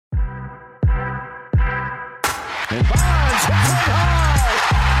And Bonds hits one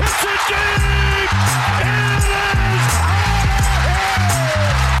high. It's a deep. It is high.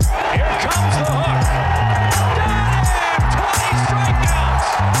 Here comes the hook. Got him. 20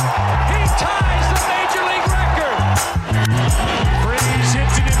 strikeouts. He ties the major league record. Freeze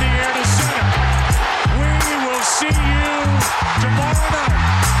hits it in the air to center. We will see you tomorrow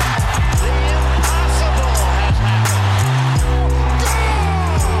night. The impossible has happened. Goal!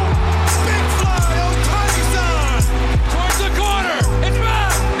 Big fly, Ohtani's on! Towards the corner! It's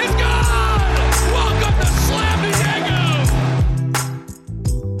back! It's gone! Welcome to Slam Diego!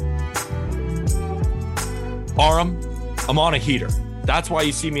 Aram, I'm on a heater. That's why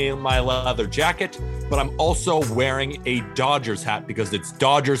you see me in my leather jacket, but I'm also wearing a Dodgers hat because it's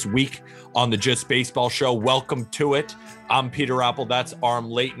Dodgers week on the Just Baseball show. Welcome to it. I'm Peter Apple. That's Aram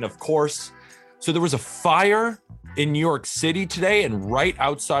Leighton, of course. So there was a fire in New York City today, and right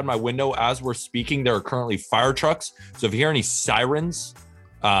outside my window as we're speaking, there are currently fire trucks. So if you hear any sirens,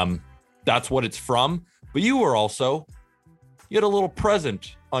 that's what it's from. But you had a little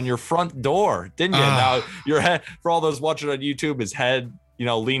present on your front door, didn't you? Now your head, for all those watching on YouTube, his head,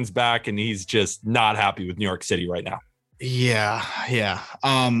 leans back and he's just not happy with New York City right now. Yeah.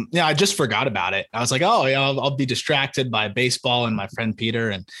 I just forgot about it. I was like, I'll be distracted by baseball and my friend Peter.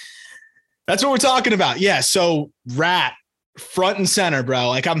 And that's what we're talking about. Yeah. So rat front and center, bro.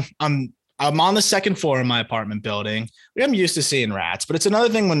 Like I'm on the second floor in my apartment building. I'm used to seeing rats, but it's another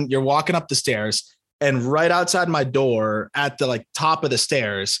thing when you're walking up the stairs and right outside my door at the top of the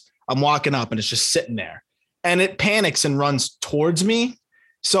stairs, I'm walking up and it's just sitting there and it panics and runs towards me.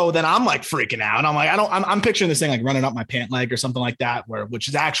 So then I'm freaking out. I'm I'm picturing this thing running up my pant leg or something like that, which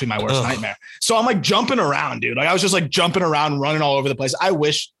is actually my worst nightmare. So I'm jumping around, dude. I was just jumping around, running all over the place. I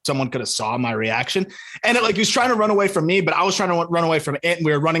wish someone could have saw my reaction. And it he was trying to run away from me, but I was trying to run away from it. And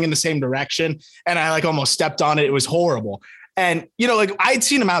we were running in the same direction. And I almost stepped on it. It was horrible. And, I'd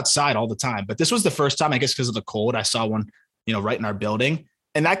seen him outside all the time, but this was the first time, I guess, because of the cold, I saw one, right in our building.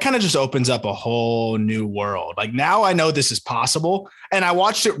 And that kind of just opens up a whole new world. Now I know this is possible. And I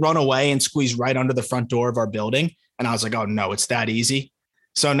watched it run away and squeeze right under the front door of our building. And I was like, oh no, it's that easy.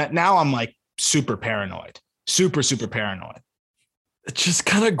 So now I'm super paranoid, super, super paranoid. It's just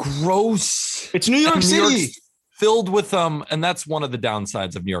kind of gross. It's New York City. New York's filled with and that's one of the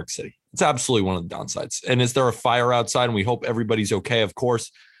downsides of New York City. It's absolutely one of the downsides. And is there a fire outside? And we hope everybody's okay, of course.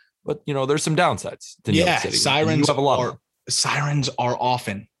 But there's some downsides to New York City. Sirens are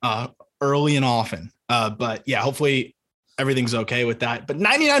often early and often. But yeah, hopefully everything's okay with that. But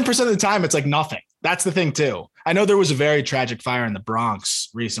 99% of the time, it's nothing. That's the thing too. I know there was a very tragic fire in the Bronx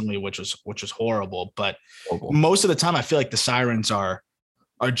recently, which was horrible. But most of the time, I feel the sirens are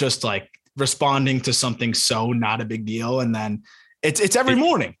just responding to something so not a big deal. And then it's every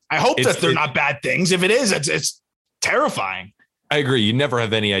morning. I hope that they're not bad things. If it is, it's terrifying. I agree. You never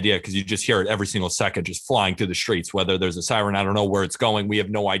have any idea because you just hear it every single second just flying through the streets, whether there's a siren. I don't know where it's going. We have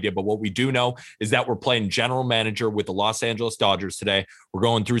no idea. But what we do know is that we're playing general manager with the Los Angeles Dodgers today. We're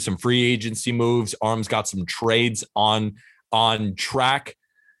going through some free agency moves. Arm's got some trades on track.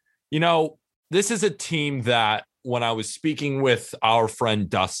 This is a team that when I was speaking with our friend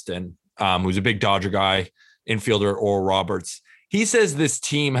Dustin, who's a big Dodger guy, infielder Oral Roberts, he says this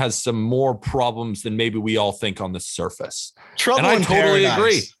team has some more problems than maybe we all think on the surface. Trouble and I in totally paradise.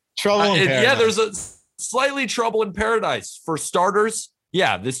 agree. Trouble in paradise. Yeah, there's a slightly trouble in paradise. For starters,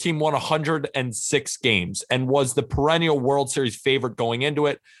 yeah, this team won 106 games and was the perennial World Series favorite going into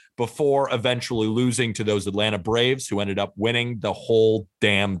it before eventually losing to those Atlanta Braves who ended up winning the whole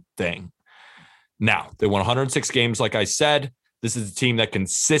damn thing. Now, they won 106 games, like I said. This is a team that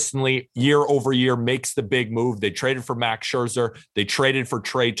consistently, year over year, makes the big move. They traded for Max Scherzer. They traded for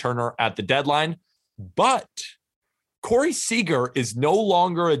Trey Turner at the deadline. But Corey Seager is no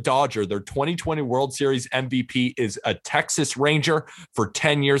longer a Dodger. Their 2020 World Series MVP is a Texas Ranger for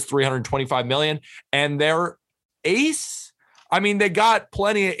 10 years, $325 million. And their ace, they got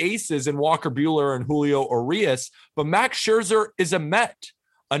plenty of aces in Walker Buehler and Julio Urias, but Max Scherzer is a Met.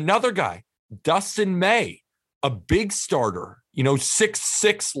 Another guy, Dustin May, a big starter.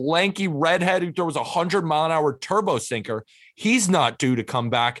 6'6" lanky redhead who throws 100-mile-an-hour turbo sinker. He's not due to come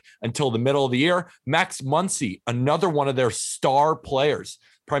back until the middle of the year. Max Muncy, another one of their star players,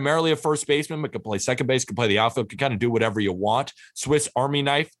 primarily a first baseman, but can play second base, can play the outfield, can kind of do whatever you want. Swiss Army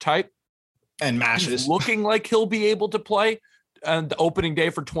knife type. And mashes. He's looking like he'll be able to play on the opening day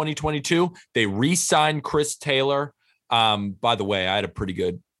for 2022. They re-signed Chris Taylor. By the way, I had a pretty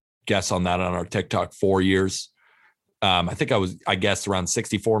good guess on that on our TikTok, 4 years. I think I guessed around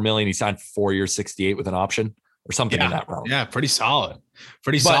 $64 million. He signed for 4 years, 68 with an option. or something in that realm. Yeah, pretty solid.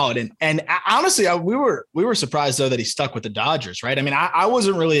 Solid. And honestly, we were surprised though that he stuck with the Dodgers, right? I mean, I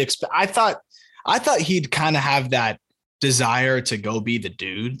wasn't really I thought he'd kind of have that desire to go be the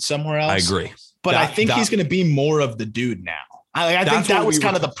dude somewhere else. I agree. But I think he's going to be more of the dude now. I think that was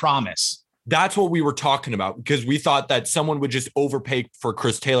kind of the promise. That's what we were talking about, because we thought that someone would just overpay for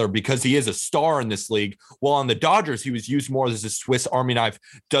Chris Taylor because he is a star in this league. Well, on the Dodgers, he was used more as a Swiss Army knife.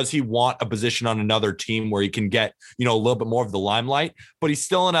 Does he want a position on another team where he can get, a little bit more of the limelight? But he's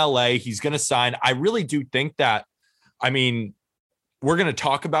still in LA. He's going to sign. I really do think that, we're going to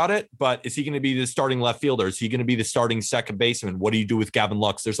talk about it, but is he going to be the starting left fielder? Is he going to be the starting second baseman? What do you do with Gavin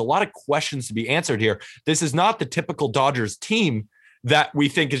Lux? There's a lot of questions to be answered here. This is not the typical Dodgers team that we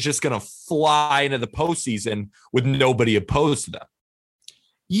think is just going to fly into the postseason with nobody opposed to them.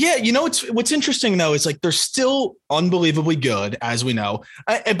 Yeah, what's interesting though is like they're still unbelievably good, as we know.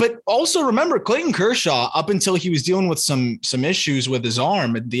 But also remember, Clayton Kershaw, up until he was dealing with some issues with his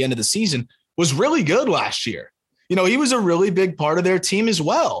arm at the end of the season, was really good last year. He was a really big part of their team as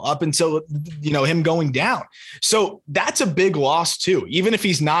well, up until, him going down. So that's a big loss too. Even if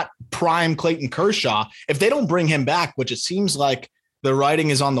he's not prime Clayton Kershaw, if they don't bring him back, which it seems like the writing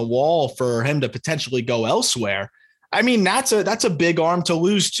is on the wall for him to potentially go elsewhere. I mean, that's a big arm to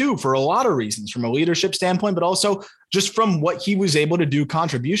lose too, for a lot of reasons, from a leadership standpoint, but also just from what he was able to do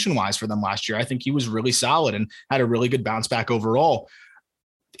contribution wise for them last year. I think he was really solid and had a really good bounce back overall.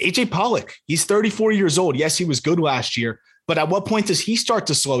 AJ Pollock, he's 34 years old. Yes, he was good last year, but at what point does he start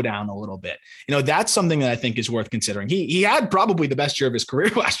to slow down a little bit? That's something that I think is worth considering. He had probably the best year of his career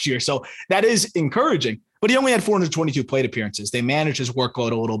last year, so that is encouraging, but he only had 422 plate appearances. They managed his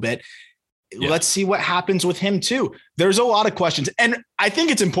workload a little bit. Yeah. Let's see what happens with him too. There's a lot of questions. And I think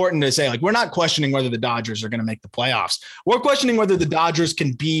it's important to say, like, we're not questioning whether the Dodgers are going to make the playoffs. We're questioning whether the Dodgers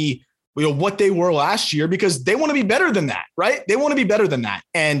can be what they were last year, because they want to be better than that, right? They want to be better than that.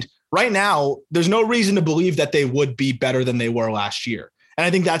 And right now, there's no reason to believe that they would be better than they were last year. And I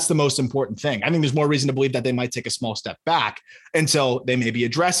think that's the most important thing. I think there's more reason to believe that they might take a small step back until they maybe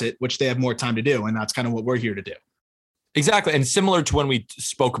address it, which they have more time to do. And that's kind of what we're here to do. Exactly. And similar to when we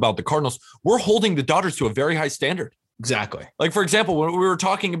spoke about the Cardinals, we're holding the Dodgers to a very high standard. Exactly. Like, for example, when we were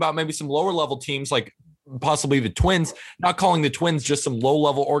talking about maybe some lower level teams, like possibly the Twins, not calling the Twins just some low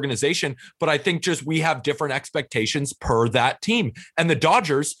level organization, but I think just we have different expectations per that team. And the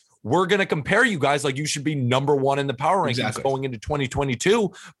Dodgers, we're going to compare you guys like you should be number one in the power rankings going into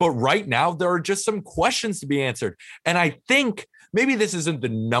 2022. But right now, there are just some questions to be answered. And I think maybe this isn't the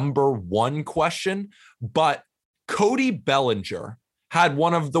number one question, but Cody Bellinger had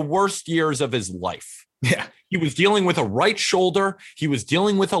one of the worst years of his life. Yeah. He was dealing with a right shoulder. He was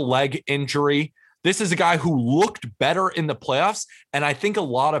dealing with a leg injury. This is a guy who looked better in the playoffs. And I think a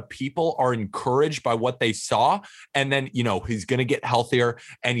lot of people are encouraged by what they saw. And then, he's going to get healthier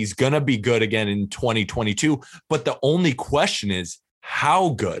and he's going to be good again in 2022. But the only question is how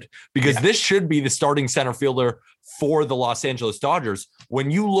good, because this should be the starting center fielder for the Los Angeles Dodgers.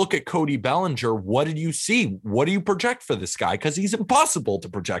 When you look at Cody Bellinger, what did you see? What do you project for this guy? Because he's impossible to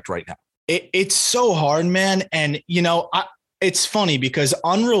project right now. It's so hard, man. And, it's funny because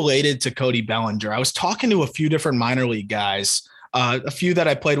unrelated to Cody Bellinger, I was talking to a few different minor league guys, a few that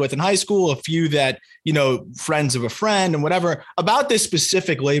I played with in high school, a few that, friends of a friend and whatever, about this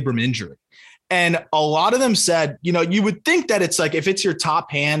specific labrum injury. And a lot of them said, you would think that it's like, if it's your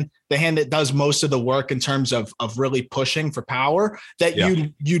top hand, the hand that does most of the work in terms of really pushing for power, that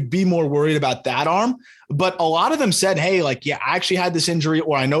you'd be more worried about that arm. But a lot of them said, hey, I actually had this injury,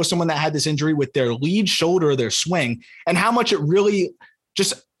 or I know someone that had this injury with their lead shoulder, their swing, and how much it really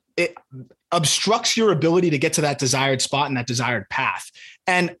it obstructs your ability to get to that desired spot and that desired path.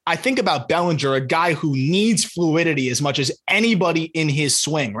 And I think about Bellinger, a guy who needs fluidity as much as anybody in his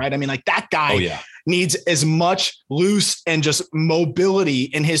swing, right? I mean, that guy needs as much loose and just mobility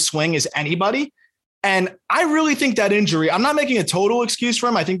in his swing as anybody. And I really think that injury, I'm not making a total excuse for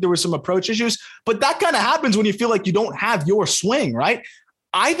him. I think there were some approach issues, but that kind of happens when you feel like you don't have your swing, right?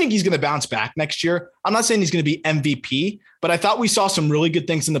 I think he's going to bounce back next year. I'm not saying he's going to be MVP, but I thought we saw some really good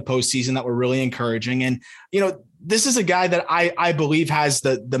things in the postseason that were really encouraging. And, this is a guy that I believe has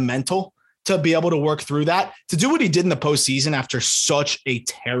the mental to be able to work through that, to do what he did in the postseason after such a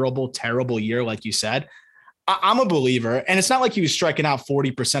terrible, terrible year. Like you said, I'm a believer. And it's not like he was striking out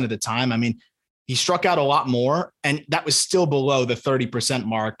 40% of the time. I mean, he struck out a lot more, and that was still below the 30%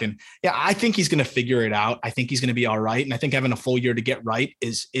 mark. And I think he's going to figure it out. I think he's going to be all right. And I think having a full year to get right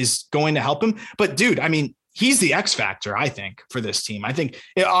is going to help him. But dude, I mean, he's the X factor, I think, for this team. I think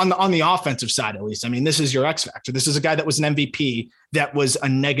on the offensive side, at least, I mean, this is your X factor. This is a guy that was an MVP that was a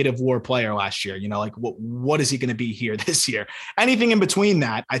negative WAR player last year. You know, like what is he going to be here this year? Anything in between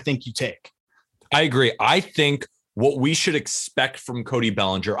that, I think you take. I agree. I think what we should expect from Cody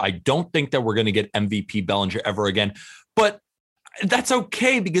Bellinger, I don't think that we're going to get MVP Bellinger ever again, but that's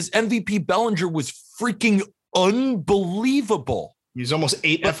okay because MVP Bellinger was freaking unbelievable. He was almost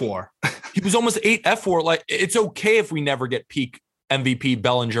 8 F4. He was almost 8 F4. Like, it's okay if we never get peak MVP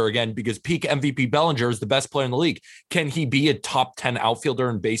Bellinger again, because peak MVP Bellinger is the best player in the league. Can he be a top 10 outfielder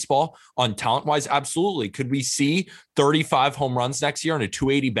in baseball on talent wise? Absolutely. Could we see 35 home runs next year and a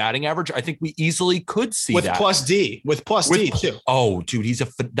 280 batting average? I think we easily could see with that. With plus D too. Oh, dude,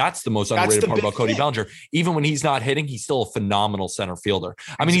 that's the most underrated part about Cody Bellinger. Even when he's not hitting, he's still a phenomenal center fielder.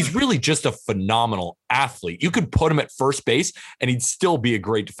 I mean, he's really just a phenomenal athlete. You could put him at first base and he'd still be a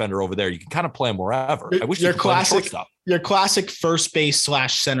great defender over there. You can kind of play him wherever. I wish your classic first base /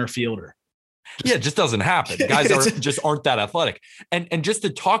 center fielder. Yeah, it just doesn't happen. Guys just aren't that athletic. And just to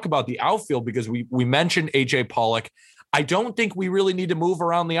talk about the outfield, because we mentioned AJ Pollock, I don't think we really need to move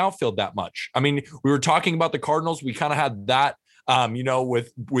around the outfield that much. I mean, we were talking about the Cardinals. We kind of had that,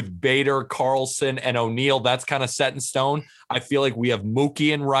 with Bader, Carlson, and O'Neill. That's kind of set in stone. I feel like we have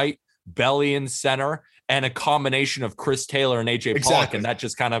Mookie in right, Belly in center, and a combination of Chris Taylor and AJ Pollock, and that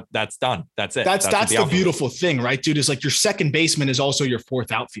just that's done. That's it. That's the beautiful thing, right, dude? Is like your second baseman is also your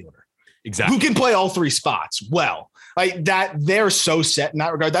fourth outfielder. Exactly. Who can play all three spots well. Like that, they're so set in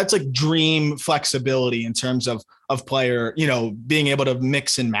that regard. That's like dream flexibility in terms of player, being able to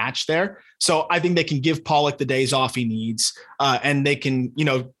mix and match there. So I think they can give Pollock the days off he needs, and they can,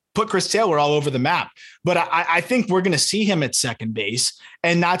 put Chris Taylor all over the map. But I think we're going to see him at second base.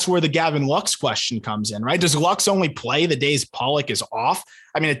 And that's where the Gavin Lux question comes in, right? Does Lux only play the days Pollock is off?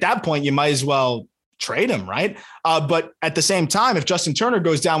 I mean, at that point, you might as well trade him, right? But at the same time, if Justin Turner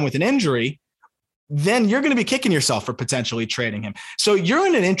goes down with an injury, then you're going to be kicking yourself for potentially trading him. So you're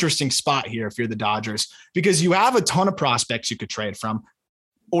in an interesting spot here if you're the Dodgers, because you have a ton of prospects you could trade from.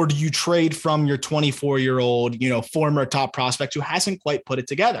 Or do you trade from your 24-year-old, former top prospect who hasn't quite put it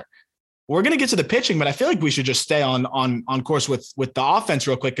together? We're going to get to the pitching, but I feel like we should just stay on course with the offense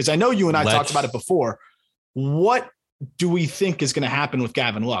real quick, because I know you and I talked about it before. What do we think is going to happen with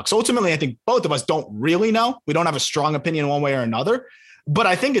Gavin Lux? Ultimately, I think both of us don't really know. We don't have a strong opinion one way or another, but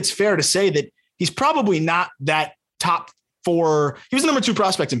I think it's fair to say that he's probably not that top 4. He was the number 2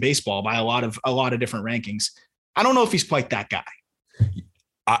 prospect in baseball by a lot of different rankings. I don't know if he's quite that guy.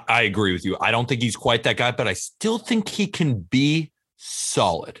 I agree with you. I don't think he's quite that guy, but I still think he can be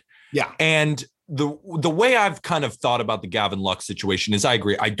solid. Yeah. And the way I've kind of thought about the Gavin Lux situation is I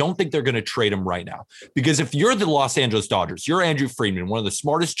agree. I don't think they're going to trade him right now, because if you're the Los Angeles Dodgers, you're Andrew Friedman, one of the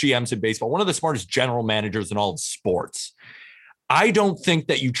smartest GMs in baseball, one of the smartest general managers in all of sports. I don't think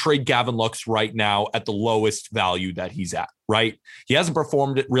that you trade Gavin Lux right now at the lowest value that he's at, right? He hasn't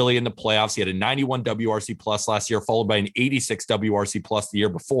performed it really in the playoffs. He had a 91 WRC plus last year, followed by an 86 WRC plus the year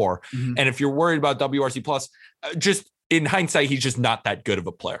before. Mm-hmm. And if you're worried about WRC plus, just in hindsight, he's just not that good of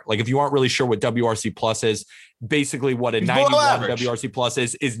a player. Like, if you aren't really sure what WRC plus is, basically what a 91 WRC plus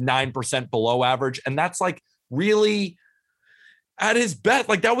is 9% below average. And that's like really at his best.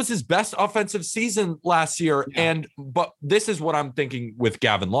 Like, that was his best offensive season last year. Yeah. But this is what I'm thinking with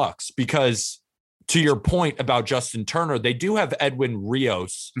Gavin Lux, because to your point about Justin Turner, they do have Edwin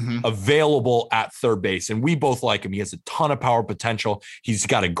Rios available at third base, and we both like him. He has a ton of power potential. He's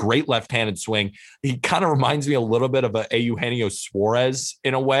got a great left-handed swing. He kind of reminds me a little bit of a Eugenio Suarez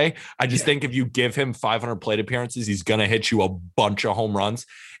in a way. I just think if you give him 500 plate appearances, he's going to hit you a bunch of home runs.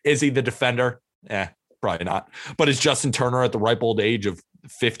 Is he the defender? Probably not. But is Justin Turner at the ripe old age of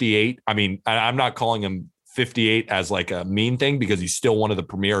 58? I mean, I'm not calling him 58 as like a mean thing, because he's still one of the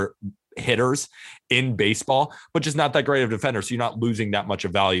premier hitters in baseball, but just not that great of a defender. So you're not losing that much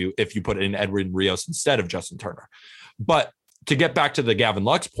of value if you put in Edwin Rios instead of Justin Turner. But to get back to the Gavin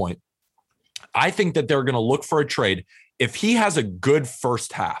Lux point, I think that they're going to look for a trade. If he has a good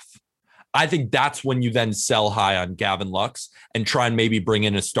first half, I think that's when you then sell high on Gavin Lux and try and maybe bring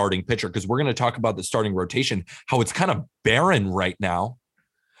in a starting pitcher, because we're going to talk about the starting rotation, how it's kind of barren right now.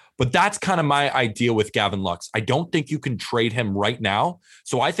 But that's kind of my idea with Gavin Lux. I don't think you can trade him right now.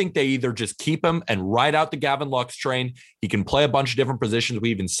 So I think they either just keep him and ride out the Gavin Lux train. He can play a bunch of different positions.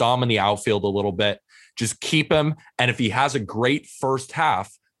 We even saw him in the outfield a little bit. Just keep him. And if he has a great first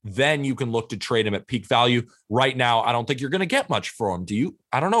half, then you can look to trade him at peak value. Right now, I don't think you're going to get much for him. Do you?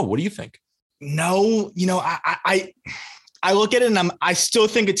 I don't know. What do you think? No, I look at it and I still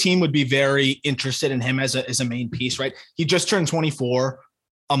think a team would be very interested in him as a main piece, right? He just turned 24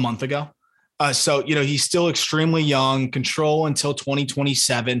 a month ago. So, he's still extremely young, control until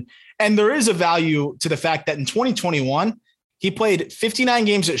 2027. And there is a value to the fact that in 2021, he played 59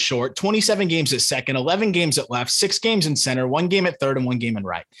 games at short, 27 games at second, 11 games at left, 6 games in center, 1 game at third, and 1 game in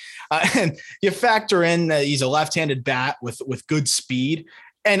right. And you factor in that he's a left-handed bat with good speed.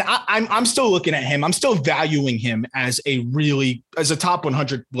 And I'm still looking at him. I'm still valuing him as a top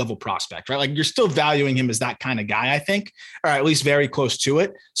 100 level prospect, right? Like, you're still valuing him as that kind of guy, I think, or at least very close to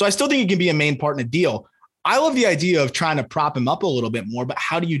it. So I still think he can be a main part in a deal. I love the idea of trying to prop him up a little bit more, but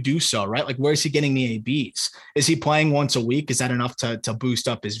how do you do so, right? Like, where is he getting the ABs? Is he playing once a week? Is that enough to boost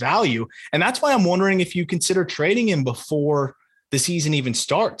up his value? And that's why I'm wondering if you consider trading him before the season even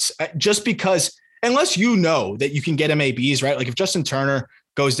starts, just because unless you know that you can get him ABs, right? Like, if Justin Turner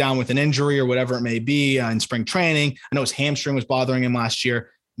goes down with an injury or whatever it may be in spring training, I know his hamstring was bothering him last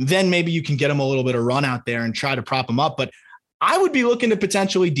year, then maybe you can get him a little bit of run out there and try to prop him up. But I would be looking to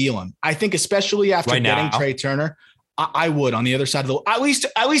potentially deal him. I think, especially after getting Trey Turner, I would on the other side of the, at least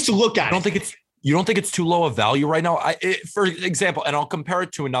to look at. You don't think it's too low of value right now? For example, and I'll compare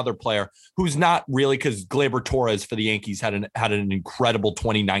it to another player who's not really, because Gleyber Torres for the Yankees had an incredible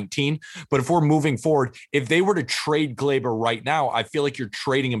 2019. But if we're moving forward, if they were to trade Gleyber right now, I feel like you're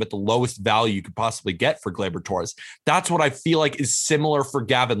trading him at the lowest value you could possibly get for Gleyber Torres. That's what I feel like is similar for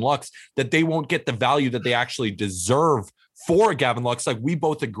Gavin Lux, that they won't get the value that they actually deserve for Gavin Lux. Like, we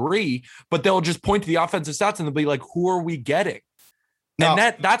both agree, but they'll just point to the offensive stats and they'll be like, who are we getting?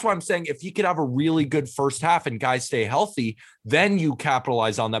 And that's why I'm saying, if he could have a really good first half and guys stay healthy, then you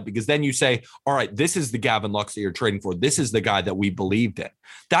capitalize on that, because then you say, all right, this is the Gavin Lux that you're trading for. This is the guy that we believed in.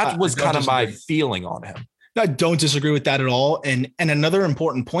 That was kind of my feeling on him. I don't disagree with that at all. And another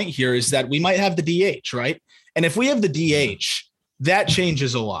important point here is that we might have the DH, right? And if we have the DH, that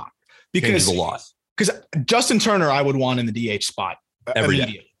changes a lot. Because Justin Turner, I would want in the DH spot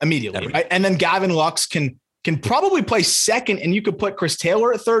immediately, right? And then Gavin Lux can probably play second, and you could put Chris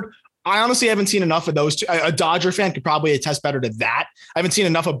Taylor at third. I honestly haven't seen enough of those two. A Dodger fan could probably attest better to that. I haven't seen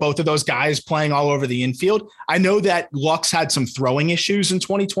enough of both of those guys playing all over the infield. I know that Lux had some throwing issues in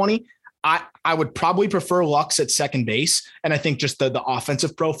 2020. I would probably prefer Lux at second base, and I think just the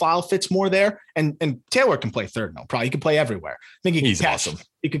offensive profile fits more there. And Taylor can play third. No, probably he can play everywhere. I think he can catch. Awesome.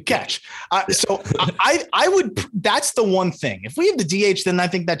 He could catch. So I would. That's the one thing. If we have the DH, then I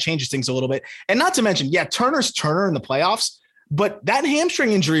think that changes things a little bit. And not to mention, Turner's Turner in the playoffs, but that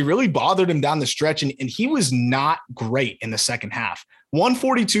hamstring injury really bothered him down the stretch, and he was not great in the second half.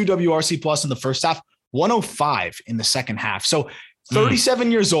 142 WRC plus in the first half, 105 in the second half. So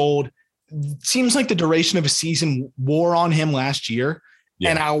 37 years old. Seems like the duration of a season wore on him last year. Yeah.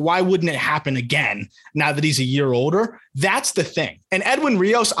 And why wouldn't it happen again now that he's a year older? That's the thing. And Edwin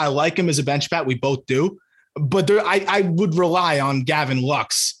Rios, I like him as a bench bat. We both do. But I would rely on Gavin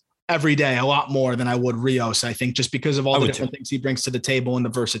Lux every day a lot more than I would Rios, I think, just because of all the different things he brings to the table and the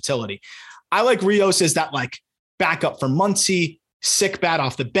versatility. I like Rios as that like backup for Muncy, sick bat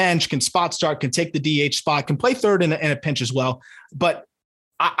off the bench, can spot start, can take the DH spot, can play third in a pinch as well. But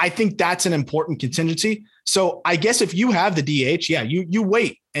I think that's an important contingency. So I guess if you have the DH, you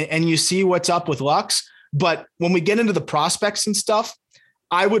wait and you see what's up with Lux. But when we get into the prospects and stuff,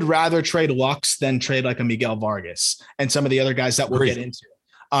 I would rather trade Lux than trade like a Miguel Vargas and some of the other guys that we'll get into.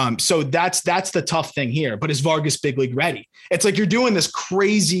 So that's the tough thing here. But is Vargas big league ready? It's like you're doing this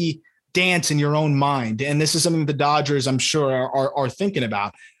crazy dance in your own mind. And this is something the Dodgers, I'm sure, are thinking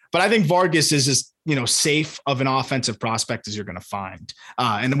about. But I think Vargas is as safe of an offensive prospect as you're going to find.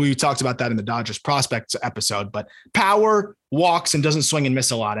 And we talked about that in the Dodgers prospects episode. But power, walks, and doesn't swing and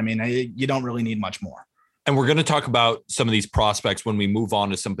miss a lot. I mean, you don't really need much more. And we're going to talk about some of these prospects when we move on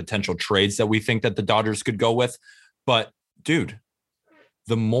to some potential trades that we think that the Dodgers could go with. But, dude,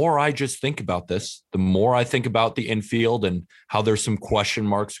 the more I just think about this, the more I think about the infield and how there's some question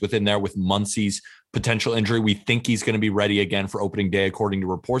marks within there with Muncy's potential injury. We think he's going to be ready again for opening day, according to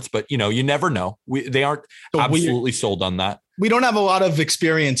reports, but you never know. They aren't absolutely sold on that. We don't have a lot of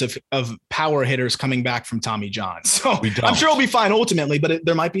experience of power hitters coming back from Tommy John. So I'm sure he'll be fine ultimately, but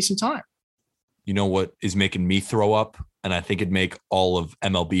there might be some time. You know what is making me throw up? And I think it'd make all of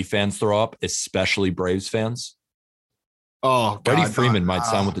MLB fans throw up, especially Braves fans. Oh, Freddie Freeman might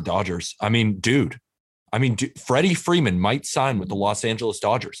sign with the Dodgers. Dude, Freddie Freeman might sign with the Los Angeles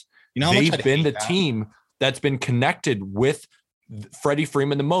Dodgers. They've been the team that's been connected with Freddie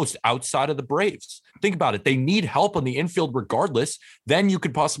Freeman the most outside of the Braves. Think about it. They need help on the infield regardless. Then you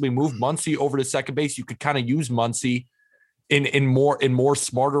could possibly move Muncy over to second base. You could kind of use Muncy in more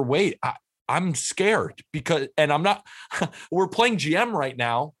smarter way. I'm scared because, and I'm not, we're playing GM right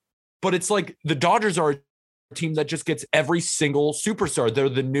now, but it's like the Dodgers are a team that just gets every single superstar. They're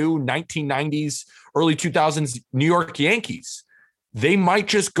the new 1990s, early 2000s New York Yankees. They might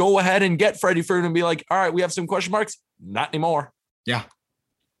just go ahead and get Freddie Freeman and be like, all right, we have some question marks. Not anymore. Yeah.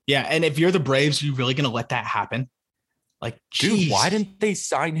 Yeah. And if you're the Braves, you really going to let that happen? Like, geez. Dude, why didn't they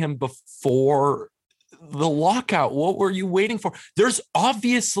sign him before the lockout? What were you waiting for? There's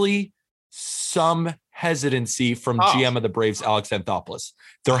obviously some hesitancy from GM of the Braves, Alex Anthopoulos.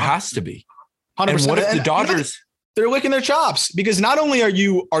 There has to be. 100%. And what if the Dodgers? They're licking their chops because not only are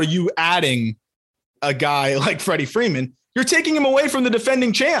you adding a guy like Freddie Freeman, you're taking him away from the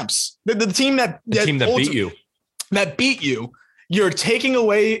defending champs, the team that beat you. You're taking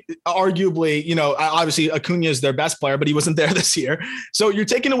away, arguably, obviously Acuna is their best player, but he wasn't there this year. So you're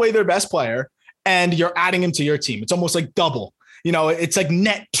taking away their best player and you're adding him to your team. It's almost like double. It's like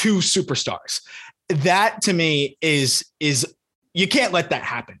net 2 superstars. That to me is you can't let that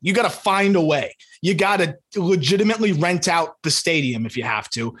happen. You got to find a way. You got to legitimately rent out the stadium if you have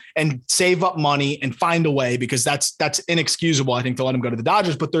to and save up money and find a way, because that's inexcusable, I think, to let him go to the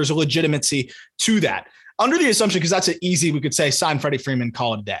Dodgers, but there's a legitimacy to that. Under the assumption, because that's easy, we could say sign Freddie Freeman,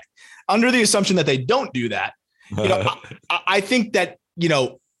 call it a day. Under the assumption that they don't do that, I think that,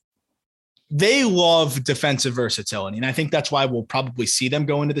 they love defensive versatility. And I think that's why we'll probably see them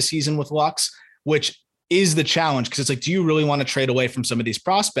go into the season with Lux, which is the challenge. Because it's like, do you really want to trade away from some of these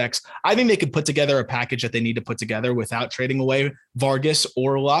prospects? I think they could put together a package that they need to put together without trading away Vargas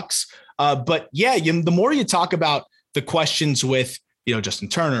or Lux. But yeah, the more you talk about the questions with, Justin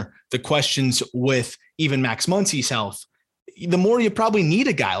Turner, the questions with even Max Muncy's health, the more you probably need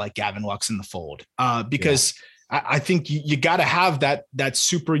a guy like Gavin Lux in the fold, because I think you got to have that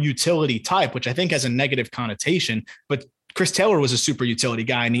super utility type, which I think has a negative connotation, but Chris Taylor was a super utility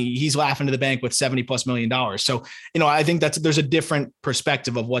guy and he's laughing to the bank with $70+ million. So, I think there's a different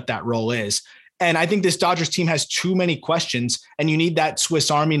perspective of what that role is. And I think this Dodgers team has too many questions, and you need that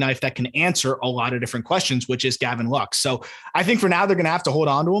Swiss Army knife that can answer a lot of different questions, which is Gavin Lux. So I think for now they're going to have to hold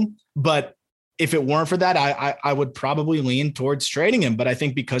on to him. But if it weren't for that, I would probably lean towards trading him. But I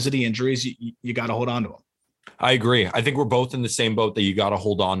think because of the injuries, you got to hold on to him. I agree. I think we're both in the same boat that you got to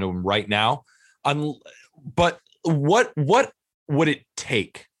hold on to him right now. But what would it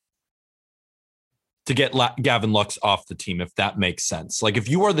take to get Gavin Lux off the team, if that makes sense? Like, if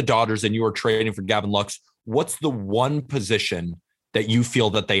you are the Dodgers and you are trading for Gavin Lux, what's the one position that you feel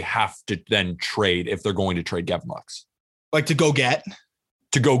that they have to then trade if they're going to trade Gavin Lux? Like to go get?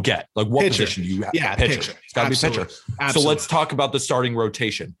 Like what pitcher. position do you have? Yeah, pitcher. It's got to be pitcher. Absolutely. So let's talk about the starting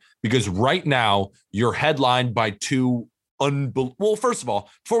rotation, because right now you're headlined by two well, first of all,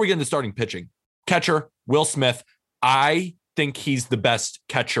 before we get into starting pitching, catcher, Will Smith. I think he's the best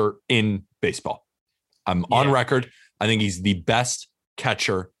catcher in baseball. I'm on record. I think he's the best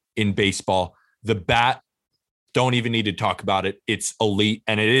catcher in baseball. The bat, don't even need to talk about it. It's elite,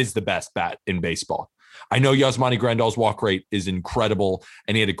 and it is the best bat in baseball. I know Yasmani Grandal's walk rate is incredible,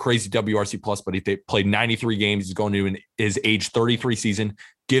 and he had a crazy WRC plus, but he played 93 games. He's going to his age 33 season.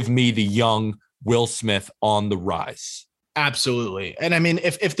 Give me the young Will Smith on the rise. Absolutely. And I mean,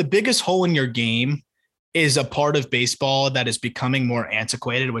 if the biggest hole in your game is a part of baseball that is becoming more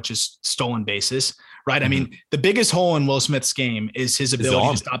antiquated, which is stolen bases, right? Mm-hmm. I mean, the biggest hole in Will Smith's game is his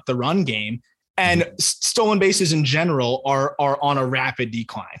ability to stop the run game. And stolen bases in general are on a rapid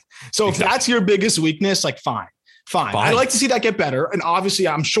decline. So if that's your biggest weakness, like fine. I'd like to see that get better. And obviously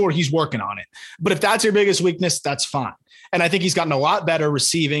I'm sure he's working on it, but if that's your biggest weakness, that's fine. And I think he's gotten a lot better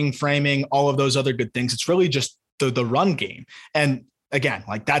receiving, framing, all of those other good things. It's really just the run game. And again,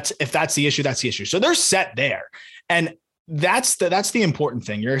 like if that's the issue, that's the issue. So they're set there. And that's the important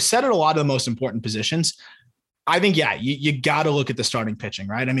thing. You're set at a lot of the most important positions. I think, you got to look at the starting pitching,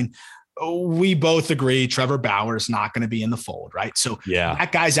 right? I mean, we both agree Trevor Bauer is not going to be in the fold, right? So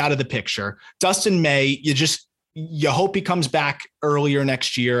that guy's out of the picture. Dustin May, you hope he comes back earlier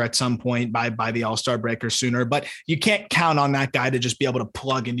next year at some point by the All-Star break or sooner, but you can't count on that guy to just be able to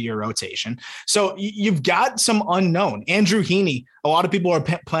plug into your rotation. So you've got some unknown. Andrew Heaney, a lot of people are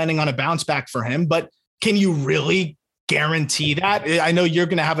planning on a bounce back for him, but can you really guarantee that? I know you're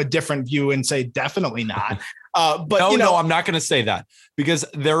going to have a different view and say definitely not. But no, I'm not going to say that, because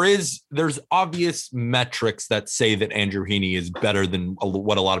there's obvious metrics that say that Andrew Heaney is better than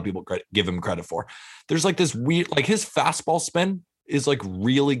what a lot of people give him credit for. There's like this weird, like his fastball spin is like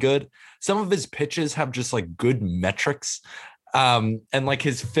really good. Some of his pitches have just like good metrics. And like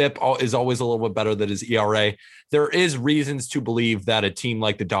his FIP is always a little bit better than his ERA. There is reasons to believe that a team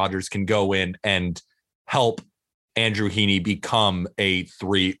like the Dodgers can go in and help Andrew Heaney become a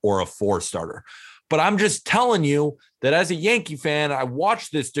 3 or a 4 starter. But I'm just telling you that as a Yankee fan, I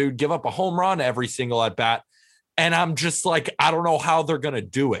watched this dude give up a home run every single at bat. And I'm just like, I don't know how they're going to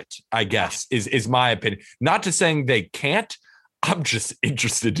do it, I guess, is my opinion. Not to saying they can't. I'm just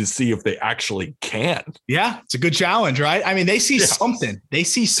interested to see if they actually can. Yeah, it's a good challenge, right? I mean, they see something. They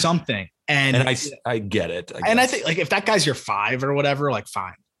see something. And I get it. I think like if that guy's your 5 or whatever, like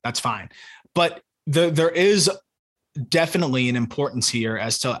fine, that's fine. But there is definitely an importance here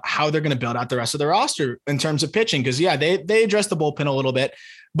as to how they're going to build out the rest of their roster in terms of pitching. Because they address the bullpen a little bit,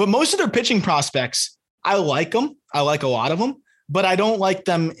 but most of their pitching prospects, I like them. I like a lot of them, but I don't like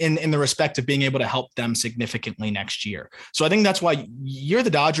them in the respect of being able to help them significantly next year. So I think that's why you're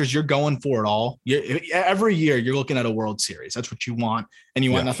the Dodgers. You're going for it all. Every year you're looking at a World Series. That's what you want. And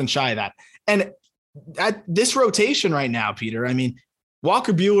you want nothing shy of that. And at this rotation right now, Peter, I mean,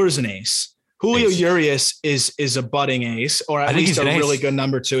 Walker Buehler is an ace. Julio Urias is a budding ace, or at least a really good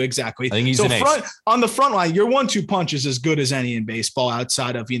number 2. Exactly. I think he's an ace. On the front line, your 1-2 punch is as good as any in baseball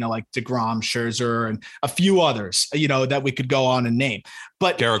outside of, like DeGrom, Scherzer, and a few others, that we could go on and name.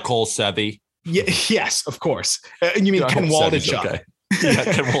 But Garrett Cole, Sevy. Yeah, yes, of course. You mean Ken Waldichuk. Okay. Yeah,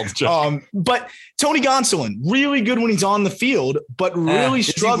 Ken Waldichuk. But Tony Gonsolin, really good when he's on the field, but really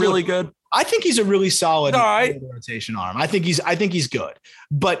struggling. Really good. I think he's a really solid rotation arm. I think he's good,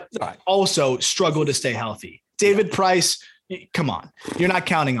 but also struggle to stay healthy. David Price, come on, you're not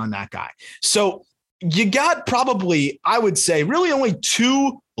counting on that guy. So you got probably, I would say, really only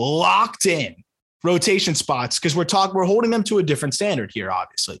 2 locked in rotation spots because we're holding them to a different standard here.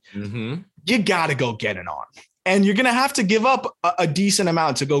 Obviously, You got to go get an arm, and you're going to have to give up a decent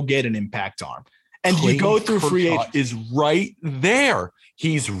amount to go get an impact arm. And Clayton, you go through free agent is right there.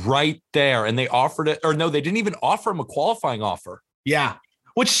 He's right there. And they offered it, or no, they didn't even offer him a qualifying offer. Yeah.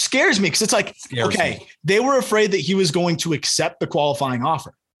 Which scares me because it's like, they were afraid that he was going to accept the qualifying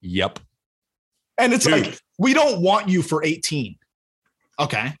offer. Yep. And it's like, we don't want you for 18.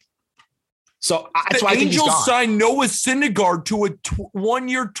 Okay. So that's why Angels signed Noah Syndergaard to a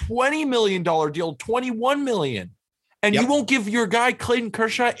 1-year, $20 million deal, $21 million. And you won't give your guy Clayton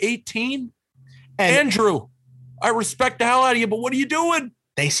Kershaw 18? Andrew, I respect the hell out of you, but what are you doing?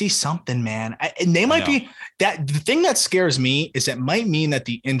 They see something, man. And they might be that. The thing that scares me is it might mean that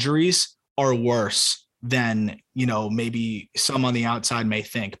the injuries are worse than, maybe some on the outside may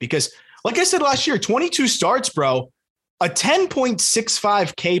think. Because like I said last year, 22 starts, bro, a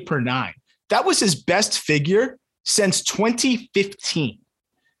 10.65 K per 9. That was his best figure since 2015,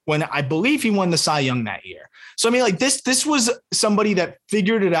 when I believe he won the Cy Young that year. So, I mean, like this was somebody that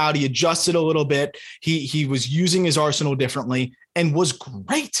figured it out. He adjusted a little bit. He was using his arsenal differently and was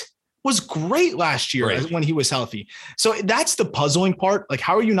great last year when he was healthy. So that's the puzzling part. Like,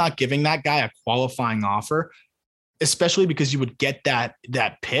 how are you not giving that guy a qualifying offer, especially because you would get that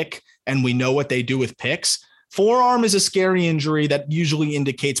pick, and we know what they do with picks. Forearm is a scary injury that usually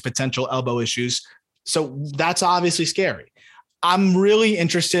indicates potential elbow issues. So that's obviously scary. I'm really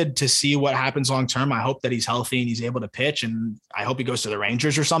interested to see what happens long term. I hope that he's healthy and he's able to pitch, and I hope he goes to the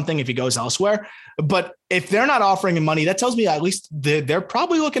Rangers or something if he goes elsewhere. But if they're not offering him money, that tells me at least they're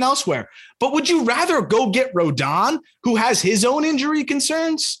probably looking elsewhere. But would you rather go get Rodon, who has his own injury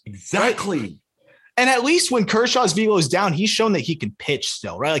concerns? Exactly. Right? And at least when Kershaw's velo is down, he's shown that he can pitch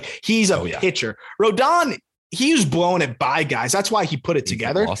still, right? Like he's a pitcher. Rodon, he was blowing it by guys. That's why he put it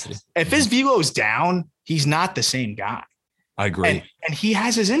together. If his velo is down, he's not the same guy. I agree. And he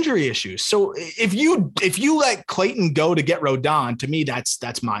has his injury issues. So if you let Clayton go to get Rodon, to me,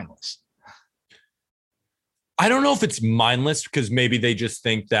 that's mindless. I don't know if it's mindless because maybe they just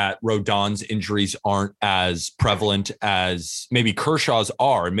think that Rodon's injuries aren't as prevalent as maybe Kershaw's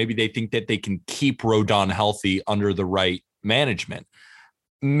are. And maybe they think that they can keep Rodon healthy under the right management.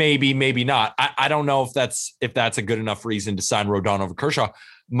 Maybe not. I don't know if that's a good enough reason to sign Rodon over Kershaw.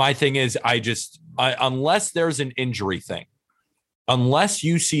 My thing is unless there's an injury thing, unless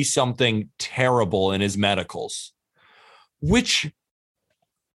you see something terrible in his medicals, which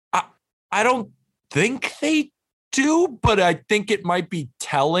I don't think they do, but I think it might be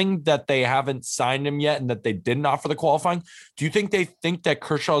telling that they haven't signed him yet and that they didn't offer the qualifying. Do you think they think that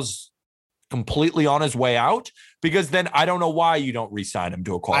Kershaw's completely on his way out? Because then I don't know why you don't re-sign him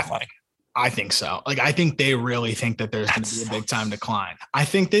to a qualifying. I think so. Like, I think they really think that there's going to be a big time decline. I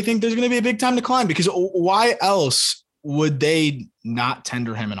think they think there's going to be a big time decline because why else would they not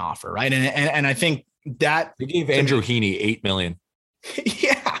tender him an offer, right? And I think that they gave Andrew Heaney $8 million.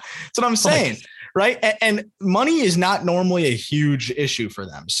 Yeah, that's what I'm saying. right? And money is not normally a huge issue for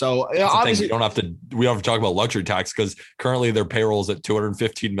them. So obviously, we don't have to talk about luxury tax because currently their payroll is at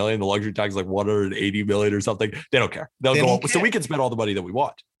 215 million. The luxury tax is like 180 million or something. They don't care. They'll go. So we can spend all the money that we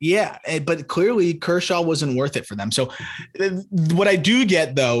want. Yeah, but clearly Kershaw wasn't worth it for them. So what I do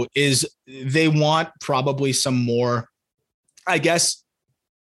get though is they want probably some more, I guess,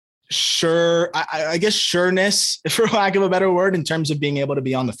 sureness, for lack of a better word, in terms of being able to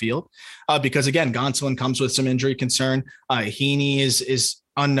be on the field. Because again, Gonsolin comes with some injury concern. Heaney is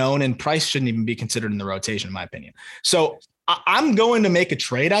unknown, and Price shouldn't even be considered in the rotation, in my opinion. So I'm going to make a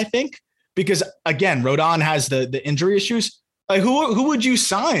trade, I think, because again, Rodon has the injury issues. Like who would you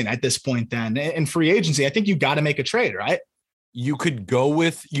sign at this point then in free agency? I think you got to make a trade, right? You could go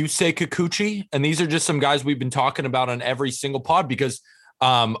with Yusei Kikuchi, and these are just some guys we've been talking about on every single pod because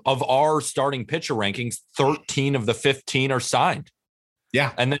of our starting pitcher rankings, 13 of the 15 are signed.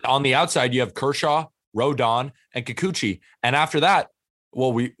 Yeah. And then on the outside, you have Kershaw, Rodon, and Kikuchi. And after that,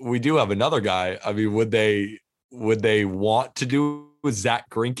 well, we do have another guy. I mean, would they want to do a Zach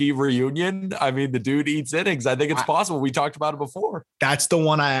Greinke reunion? I mean, the dude eats innings. I think it's possible. We talked about it before. That's the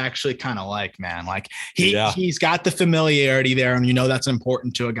one I actually kind of like, man. Like he's got the familiarity there. And that's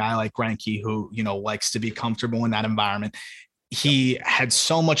important to a guy like Greinke who, likes to be comfortable in that environment. He had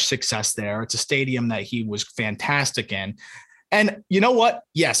so much success there. It's a stadium that he was fantastic in. And you know what?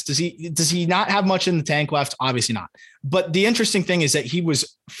 Yes. Does he not have much in the tank left? Obviously not. But the interesting thing is that he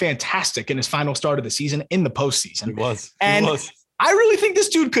was fantastic in his final start of the season in the postseason. He was. I really think this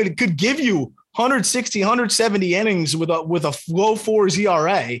dude could give you 160, 170 innings with a low 4s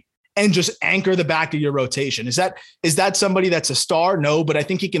ERA and just anchor the back of your rotation. Is that somebody that's a star? No, but I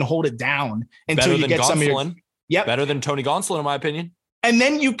think he can hold it down until you get some of your. Yep. Better than Tony Gonsolin, in my opinion. And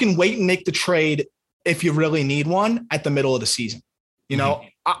then you can wait and make the trade if you really need one at the middle of the season.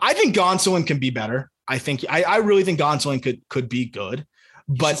 I think Gonsolin can be better. I really think Gonsolin could be good,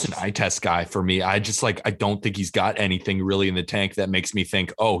 but he's just an eye test guy for me. I don't think he's got anything really in the tank that makes me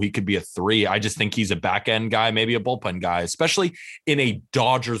think, oh, he could be a 3. I just think he's a back end guy, maybe a bullpen guy, especially in a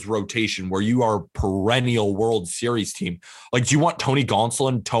Dodgers rotation where you are a perennial World Series team. Like, do you want Tony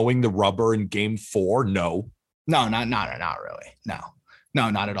Gonsolin towing the rubber in Game 4? No. No, not really.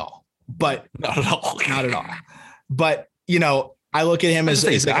 No, not at all. But not at all. Not at all. But I look at him as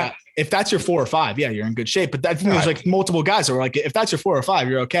like if that's your 4 or 5, yeah, you're in good shape. But there's like multiple guys that were like, if that's your 4 or 5,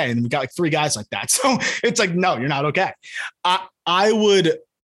 you're okay. And we got like 3 guys like that. So it's like, no, you're not okay. I would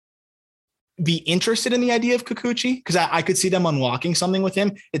be interested in the idea of Kikuchi because I could see them unlocking something with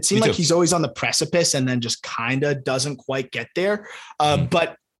him. It seemed like he's always on the precipice and then just kind of doesn't quite get there.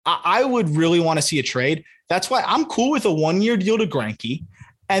 But I would really want to see a trade. That's why I'm cool with a 1-year deal to Greinke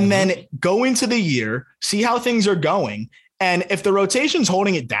and then go into the year, see how things are going. And if the rotation's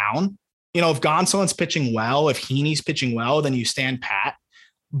holding it down, if Gonsolin's pitching well, if Heaney's pitching well, then you stand pat.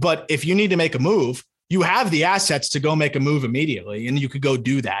 But if you need to make a move, you have the assets to go make a move immediately and you could go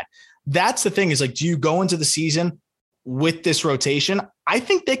do that. That's the thing is like, do you go into the season with this rotation? I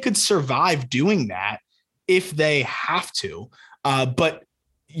think they could survive doing that if they have to. But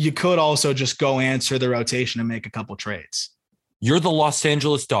you could also just go answer the rotation and make a couple trades. You're the Los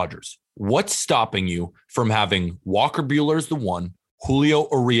Angeles Dodgers. What's stopping you from having Walker Buehler as the 1, Julio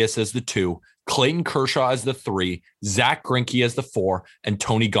Urias as the 2, Clayton Kershaw as the 3, Zach Greinke as the 4, and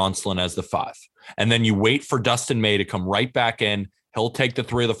Tony Gonsolin as the 5? And then you wait for Dustin May to come right back in. He'll take the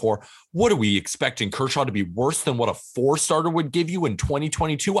 3 of the 4. What are we expecting? Kershaw to be worse than what a 4 starter would give you in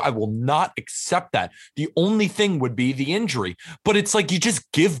 2022? I will not accept that. The only thing would be the injury. But it's like you just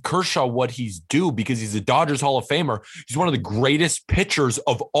give Kershaw what he's due because he's a Dodgers Hall of Famer. He's one of the greatest pitchers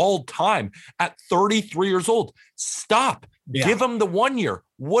of all time at 33 years old. Stop. Yeah. Give him the 1 year.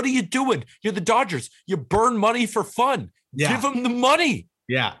 What are you doing? You're the Dodgers. You burn money for fun. Yeah. Give him the money.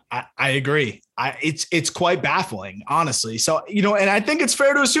 Yeah, I agree. It's quite baffling, honestly. So, and I think it's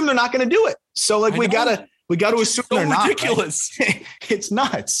fair to assume they're not going to do it. So like we gotta assume they're not. Ridiculous. Right? It's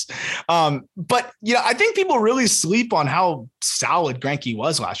nuts. But I think people really sleep on how solid Greinke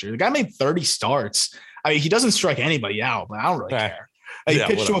was last year. The guy made 30 starts. I mean, he doesn't strike anybody out, but I don't really care. He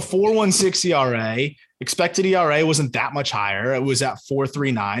pitched to a 4.16 ERA. Expected ERA wasn't that much higher. It was at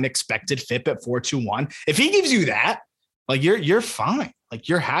 4.39. Expected FIP at 4.21. If he gives you that, like you're fine. Like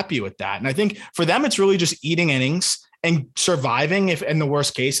you're happy with that. And I think for them, it's really just eating innings and surviving if in the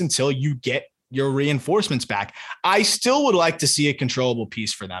worst case until you get your reinforcements back. I still would like to see a controllable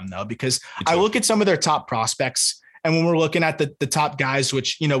piece for them though, because I look at some of their top prospects and when we're looking at the top guys,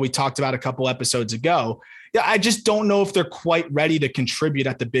 which, we talked about a couple episodes ago, I just don't know if they're quite ready to contribute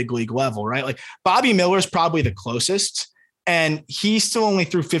at the big league level, right? Like Bobby Miller's probably the closest. And he still only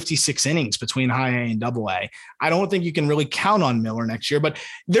threw 56 innings between high A and double A. I don't think you can really count on Miller next year, but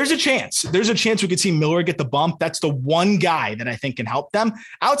there's a chance. There's a chance we could see Miller get the bump. That's the one guy that I think can help them.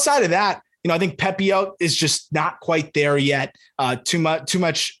 Outside of that, I think Pepiot is just not quite there yet. Too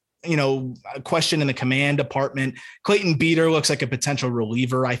much, question in the command department. Clayton Beeter looks like a potential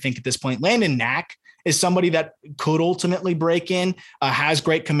reliever, I think, at this point. Landon Knack is somebody that could ultimately break in, has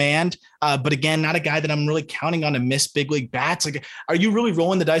great command. But again, not a guy that I'm really counting on to miss big league bats. Like, are you really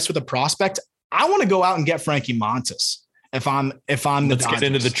rolling the dice with a prospect? I want to go out and get Frankie Montas if I'm the Let's Dodgers. get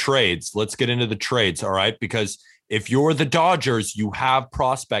into the trades. Let's get into the trades. All right. Because if you're the Dodgers, you have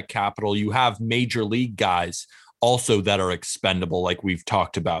prospect capital, you have major league guys also that are expendable, like we've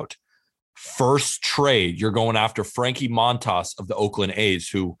talked about. First trade, you're going after Frankie Montas of the Oakland A's,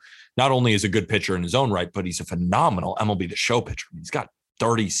 who not only is a good pitcher in his own right, but he's a phenomenal MLB The Show pitcher. He's got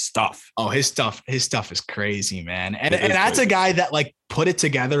dirty stuff. Oh, his stuff is crazy, man. And that's crazy. A guy that like put it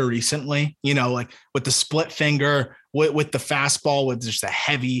together recently, like with the split finger, with the fastball, with just a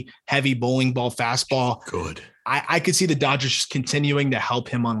heavy bowling ball fastball. Good. I could see the Dodgers just continuing to help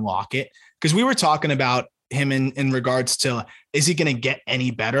him unlock it, because we were talking about him in regards to, is he going to get any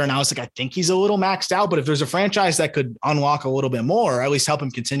better? And I was like, I think he's a little maxed out, but if there's a franchise that could unlock a little bit more, or at least help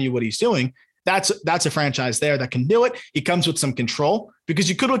him continue what he's doing, that's a franchise there that can do it. He comes with some control, because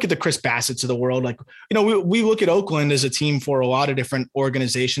you could look at the Chris Bassets of the world. Like, we look at Oakland as a team for a lot of different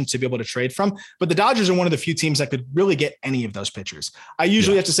organizations to be able to trade from, but the Dodgers are one of the few teams that could really get any of those pitchers. I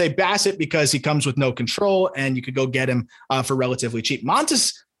usually have to say Bassett because he comes with no control and you could go get him for relatively cheap.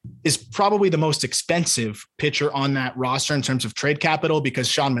 Montas is probably the most expensive pitcher on that roster in terms of trade capital, because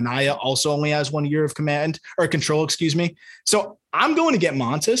Sean Manaea also only has 1 year of command or control, So I'm going to get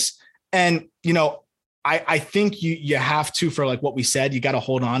Montas. And, I think you have to, for like what we said, you got to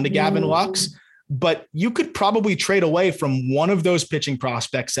hold on to Gavin Lux, but you could probably trade away from one of those pitching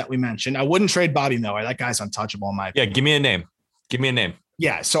prospects that we mentioned. I wouldn't trade Bobby Miller. That guy's untouchable in my opinion. Yeah. Give me a name.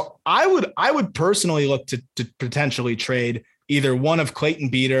 Yeah. So I would personally look to potentially trade either one of Clayton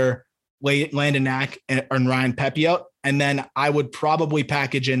Beeter, Landon Knack, and Ryan Pepiot. And then I would probably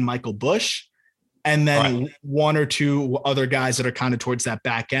package in Michael Busch, and then one or two other guys that are kind of towards that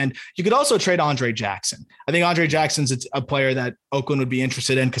back end. You could also trade Andre Jackson. I think Andre Jackson's a player that Oakland would be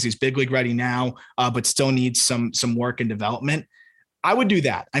interested in, because he's big league ready now, but still needs some work and development. I would do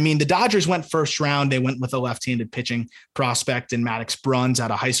that. I mean, the Dodgers went first round. They went with a left-handed pitching prospect in Maddox Bruns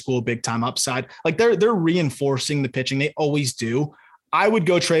out of high school, big time upside. Like they're reinforcing the pitching. They always do. I would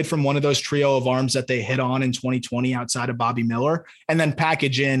go trade from one of those trio of arms that they hit on in 2020 outside of Bobby Miller, and then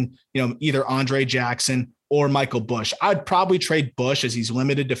package in, either Andre Jackson or Michael Busch. I'd probably trade Busch, as he's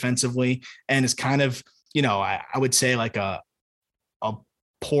limited defensively and is kind of, I would say like a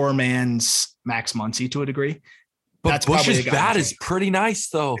poor man's Max Muncy to a degree. But that's Bush's bat is pretty nice,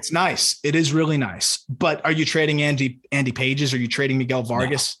 though. It's nice. It is really nice. But are you trading Andy Pages? Are you trading Miguel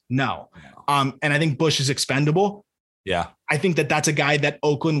Vargas? No. And I think Busch is expendable. Yeah. I think that's a guy that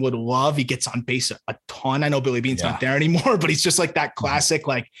Oakland would love. He gets on base a ton. I know Billy Beane's not there anymore, but he's just like that classic,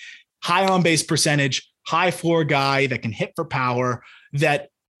 like high on base percentage, high floor guy that can hit for power, that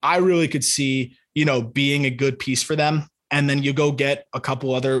I really could see, being a good piece for them. And then you go get a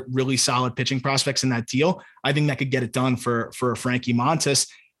couple other really solid pitching prospects in that deal. I think that could get it done for Frankie Montas.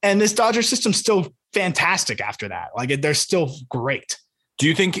 And this Dodger system's still fantastic after that. Like they're still great. Do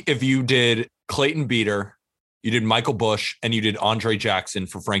you think if you did Clayton Beeter, you did Michael Busch, and you did Andre Jackson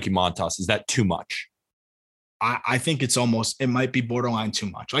for Frankie Montas, is that too much? I think it might be borderline too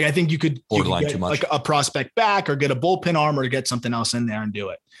much. Like I think you could get too much, like a prospect back, or get a bullpen arm, or get something else in there and do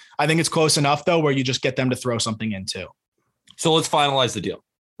it. I think it's close enough though, where you just get them to throw something in too. So let's finalize the deal.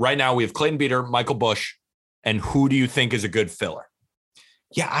 Right now we have Clayton Beeter, Michael Busch, and who do you think is a good filler?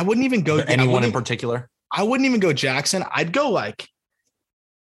 Yeah, I wouldn't even go anyone in particular. I wouldn't even go Jackson. I'd go like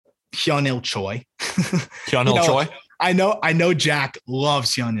Hyun-Il Choi. Hyun-Il Choi? I know Jack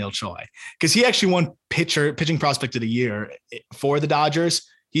loves Hyun-Il Choi, because he actually won pitching prospect of the year for the Dodgers.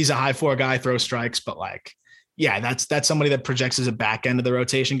 He's a high floor guy, throws strikes, but like, yeah, that's somebody that projects as a back end of the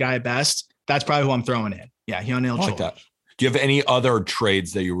rotation guy at best. That's probably who I'm throwing in. Yeah, Hyun-Il Choi. Like that. Do you have any other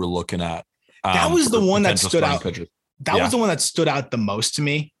trades that you were looking at? That was the one that stood out. That was the one that stood out the most to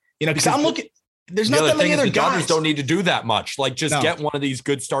me. Because I'm looking. There's not that many other guys. Dodgers don't need to do that much. Like just get one of these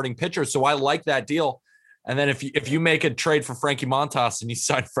good starting pitchers. So I like that deal. And then if you make a trade for Frankie Montas and you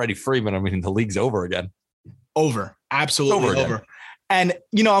sign Freddie Freeman, I mean, the league's over again. Over. Absolutely over. And,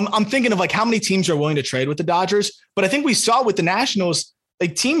 I'm thinking of like how many teams are willing to trade with the Dodgers. But I think we saw with the Nationals,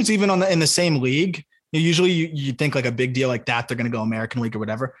 like teams even in the same league, usually you think like a big deal like that, they're going to go American League or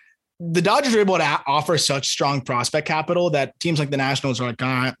whatever. the Dodgers are able to offer such strong prospect capital that teams like the Nationals are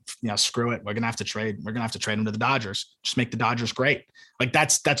like, screw it. We're going to have to trade. We're going to have to trade them to the Dodgers. Just make the Dodgers great. Like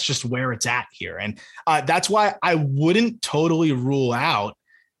that's just where it's at here. And that's why I wouldn't totally rule out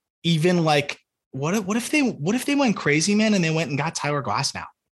even like, what if they went crazy, man, and they went and got Tyler Glasnow?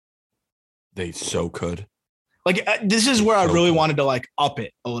 They so could. Like this is where I really wanted to like up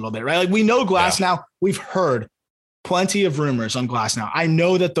it a little bit, right? Like we know Glasnow. We've heard plenty of rumors on Glasnow. I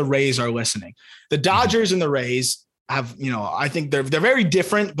know that the Rays are listening. The Dodgers and the Rays have, I think they're very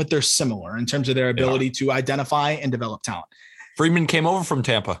different, but they're similar in terms of their ability to identify and develop talent. Freeman came over from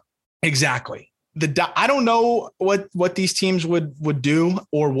Tampa. Exactly. I don't know what these teams would do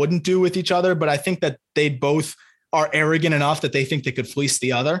or wouldn't do with each other, but I think that they both are arrogant enough that they think they could fleece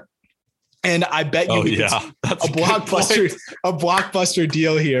the other. And I bet you that's a blockbuster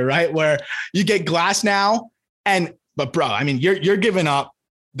deal here, right? Where you get Glasnow. But bro, I mean, you're giving up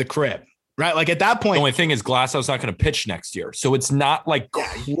the crib, right? Like at that point, the only thing is Glassow's not going to pitch next year. So it's not like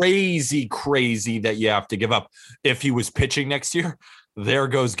crazy that you have to give up. If he was pitching next year, there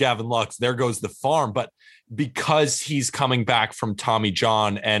goes Gavin Lux, there goes the farm. But because he's coming back from Tommy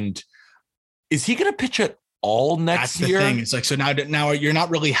John, and is he going to pitch at all next year? That's the thing. It's like, so now you're not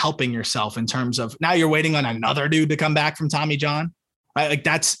really helping yourself in terms of now you're waiting on another dude to come back from Tommy John. Right? Like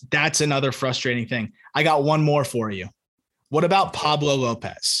that's another frustrating thing. I got one more for you. What about Pablo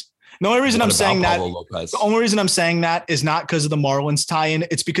Lopez? The only reason I'm saying that is not because of the Marlins tie-in.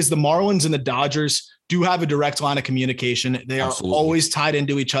 It's because the Marlins and the Dodgers do have a direct line of communication. They are always tied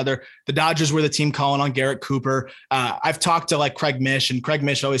into each other. The Dodgers were the team calling on Garrett Cooper. I've talked to like Craig Mish, and Craig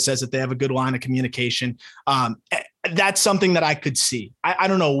Mish always says that they have a good line of communication. That's something that I could see. I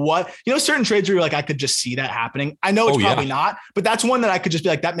don't know what, certain trades where you're like, I could just see that happening. I know it's probably not, but that's one that I could just be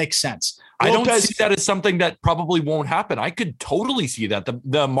like, that makes sense. I don't see that as something that probably won't happen. I could totally see that.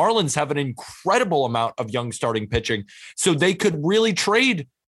 The Marlins have an incredible amount of young starting pitching, so they could really trade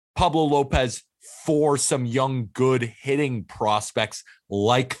Pablo Lopez for some young, good hitting prospects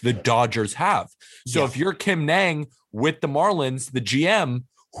like the Dodgers have. So if you're Kim Nang with the Marlins, the GM,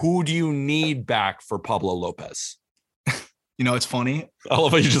 who do you need back for Pablo Lopez? It's funny. I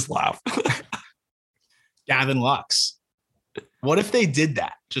love how you just laugh. Gavin Lux. What if they did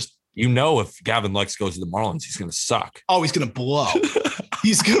that? Just if Gavin Lux goes to the Marlins, he's going to suck. Oh, he's going to blow.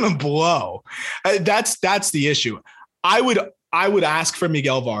 He's going to blow. That's the issue. I would ask for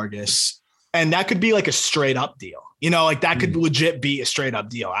Miguel Vargas, and that could be like a straight up deal. Like that could legit be a straight up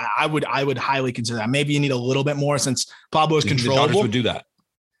deal. I would highly consider that. Maybe you need a little bit more since Pablo is controllable. The Dodgers would do that.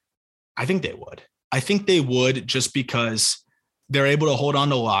 I think they would just because they're able to hold on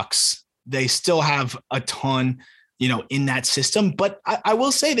to Lux. They still have a ton, in that system. But I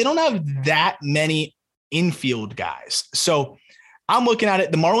will say they don't have that many infield guys. So I'm looking at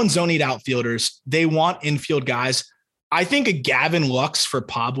it. The Marlins don't need outfielders. They want infield guys. I think a Gavin Lux for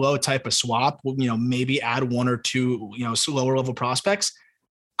Pablo type of swap will, maybe add one or two, lower level prospects.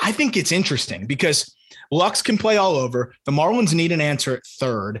 I think it's interesting because Lux can play all over. The Marlins need an answer at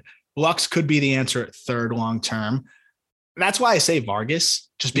third. Lux could be the answer at third long term. That's why I say Vargas,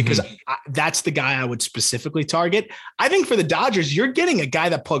 just because that's the guy I would specifically target. I think for the Dodgers, you're getting a guy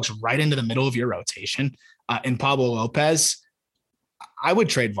that plugs right into the middle of your rotation in Pablo Lopez. I would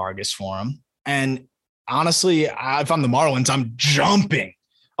trade Vargas for him. And honestly, if I'm the Marlins, I'm jumping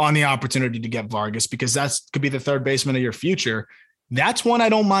on the opportunity to get Vargas because that could be the third baseman of your future. That's one I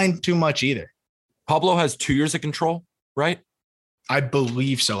don't mind too much either. Pablo has 2 years of control, right? I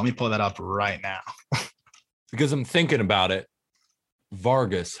believe so. Let me pull that up right now. Because I'm thinking about it.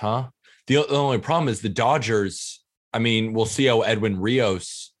 Vargas, huh? The only problem is the Dodgers. I mean, we'll see how Edwin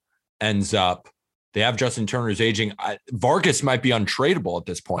Rios ends up. They have Justin Turner's aging. Vargas might be untradeable at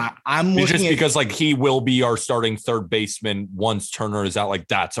this point. I'm looking just because like he will be our starting third baseman once Turner is out. Like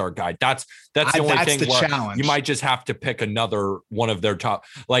that's our guy. That's the only thing. The challenge. You might just have to pick another one of their top.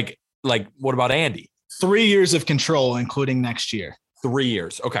 Like what about Andy? 3 years of control, including next year. 3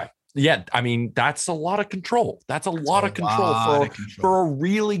 years. Okay. Yeah, I mean, that's a lot of control. That's a lot of control for a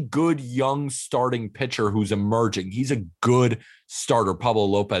really good young starting pitcher who's emerging. He's a good starter, Pablo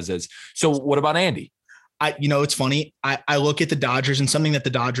Lopez is. So what about Andy? It's funny. I look at the Dodgers, and something that the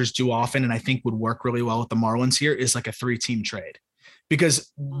Dodgers do often, and I think would work really well with the Marlins here, is like a 3-team trade.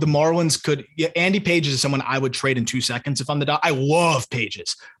 Because the Marlins could, Andy Pages is someone I would trade in 2 seconds if I'm the Dodgers. I love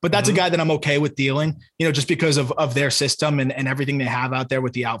Pages, but that's a guy that I'm okay with dealing, just because of their system and everything they have out there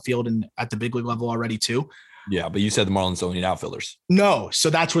with the outfield and at the big league level already too. Yeah, but you said the Marlins don't need outfielders. No. So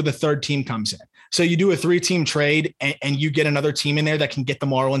that's where the third team comes in. So you do a 3-team trade and you get another team in there that can get the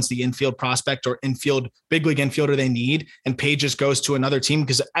Marlins the infield prospect or big league infielder they need. And Pages goes to another team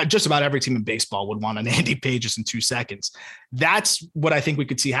because just about every team in baseball would want an Andy Pages in 2 seconds. That's what I think we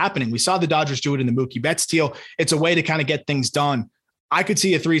could see happening. We saw the Dodgers do it in the Mookie Betts deal. It's a way to kind of get things done. I could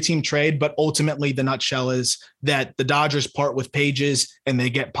see a 3-team trade, but ultimately the nutshell is that the Dodgers part with Pages and they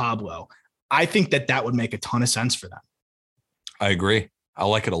get Pablo. I think that would make a ton of sense for them. I agree. I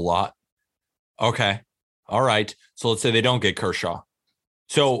like it a lot. Okay. All right. So let's say they don't get Kershaw.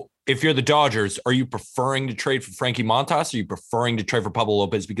 So if you're the Dodgers, are you preferring to trade for Frankie Montas? Or are you preferring to trade for Pablo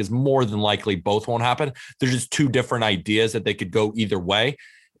Lopez? Because more than likely both won't happen. There's just 2 different ideas that they could go either way.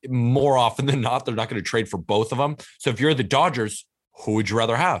 More often than not, they're not going to trade for both of them. So if you're the Dodgers, who would you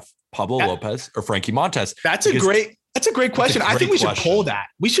rather have? Pablo Lopez or Frankie Montas? That's a great question. I think we should poll that.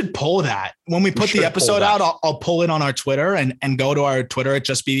 We should poll that. When we put the episode out, I'll pull it on our Twitter and go to our Twitter at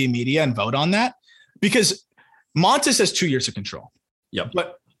Just BB Media and vote on that, because Montas has 2 years of control. Yep.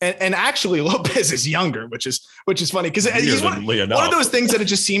 But and actually Lopez is younger, which is funny because he's one of those things that it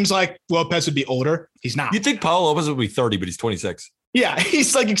just seems like Lopez would be older. He's not. You think Pablo Lopez would be 30, but he's 26. Yeah,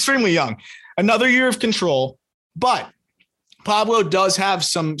 he's like extremely young. Another year of control, but Pablo does have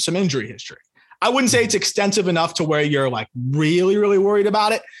some injury history. I wouldn't say it's extensive enough to where you're like really, really worried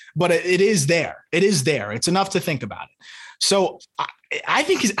about it, but it is there. It is there. It's enough to think about it. So I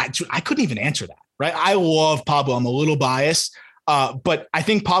think I couldn't even answer that, right? I love Pablo. I'm a little biased, but I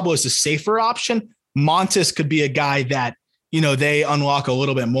think Pablo is the safer option. Montas could be a guy that, they unlock a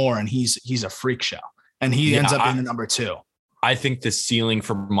little bit more, and he's a freak show, and he ends up being the number 2. I think the ceiling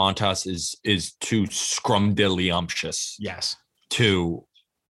for Montas is too scrumdiddlyumptious. Yes. To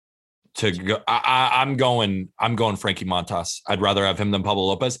go. I'm going Frankie Montas. I'd rather have him than Pablo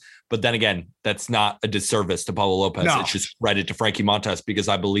Lopez. But then again, that's not a disservice to Pablo Lopez. No. It's just credit to Frankie Montas because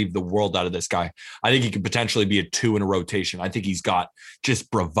I believe the world out of this guy. I think he could potentially be a 2 in a rotation. I think he's got just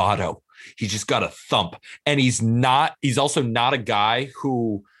bravado. He's just got a thump. And he's also not a guy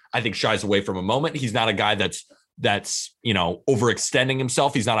who I think shies away from a moment. He's not a guy that's overextending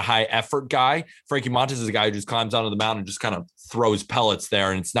himself. He's not a high effort guy. Frankie Montas is a guy who just climbs onto the mound and just kind of throws pellets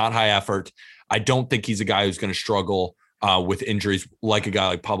there, and it's not high effort. I don't think he's a guy who's going to struggle with injuries like a guy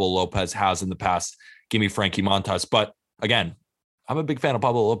like Pablo Lopez has in the past. Give me Frankie Montas. But again, I'm a big fan of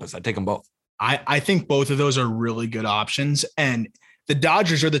Pablo Lopez. I take them both. I think both of those are really good options. And the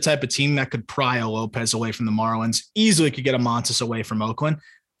Dodgers are the type of team that could pry a Lopez away from the Marlins, easily could get a Montas away from Oakland.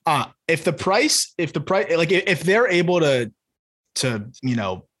 If they're able to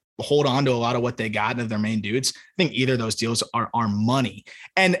hold on to a lot of what they got of their main dudes, I think either of those deals are money.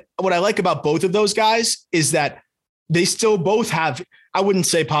 And what I like about both of those guys is that they still both have, I wouldn't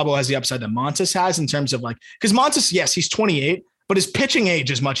say Pablo has the upside that Montas has in terms of because Montas, yes, he's 28, but his pitching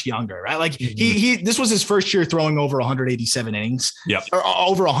age is much younger, right? This was his first year throwing over 187 innings, or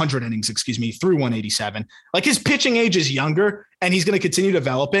over 100 innings, through 187. His pitching age is younger, and he's going to continue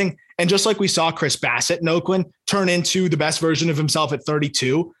developing. And just like we saw Chris Bassett in Oakland turn into the best version of himself at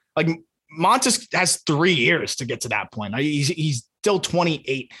 32, Montas has 3 years to get to that point. He's still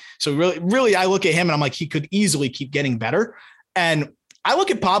 28. So really, I look at him and I'm like, he could easily keep getting better. And I look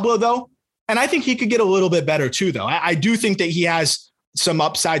at Pablo though, and I think he could get a little bit better too, though. I do think that he has some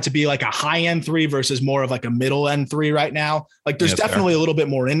upside to be like a high end 3 versus more of like a middle end 3 right now. There's definitely a little bit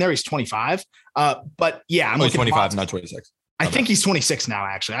more in there. He's 25. But yeah, I'm 25, not 26. I think he's 26 now,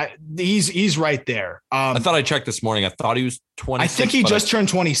 actually. He's right there. I thought I checked this morning. I thought he was 26. I think he just turned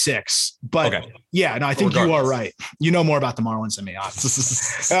 26. But okay. Yeah, no, I think you are right. You know more about the Marlins than me.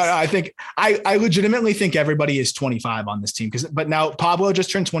 I think I legitimately think everybody is 25 on this team but now Pablo just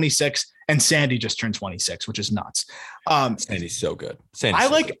turned 26 and Sandy just turned 26, which is nuts. Sandy's so good. I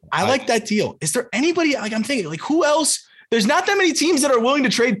like that deal. Is there anybody I'm thinking who else? There's not that many teams that are willing to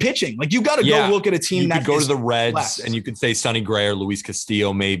trade pitching. You got to go look at a team that could go to the Reds and you could say Sonny Gray or Luis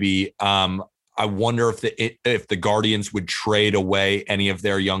Castillo, maybe. I wonder if the Guardians would trade away any of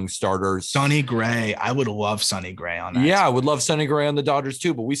their young starters. Sonny Gray. I would love Sonny Gray on that. Yeah, I would love Sonny Gray on the Dodgers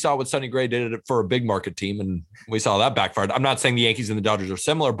too, but we saw what Sonny Gray did for a big market team and we saw that backfired. I'm not saying the Yankees and the Dodgers are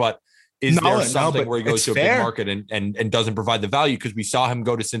similar, but is there something where he goes to a big market and doesn't provide the value? Because we saw him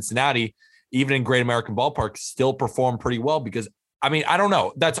go to Cincinnati, even in Great American Ballpark, still perform pretty well because, I don't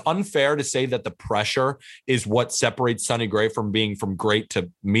know. That's unfair to say that the pressure is what separates Sonny Gray from being from great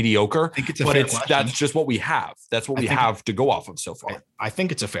to mediocre. I think it's a fair question. That's just what we have. That's what we have to go off of so far. I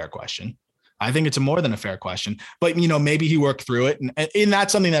think it's a fair question. I think it's a more than a fair question, but maybe he worked through it and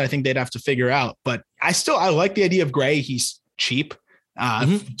that's something that I think they'd have to figure out. But I like the idea of Gray. He's cheap,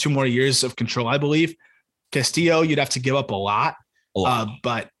 2 more years of control, I believe. Castillo, you'd have to give up a lot.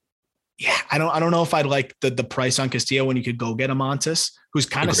 But yeah, I don't know if I'd like the price on Castillo when you could go get a Montas, who's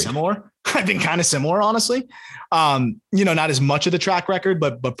kind of similar. I think kind of similar, honestly. Not as much of the track record,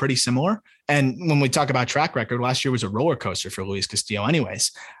 but pretty similar. And when we talk about track record, last year was a roller coaster for Luis Castillo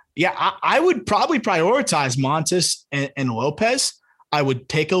anyways. Yeah, I would probably prioritize Montas and Lopez. I would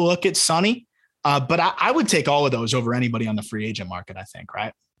take a look at Sonny, but I would take all of those over anybody on the free agent market, I think,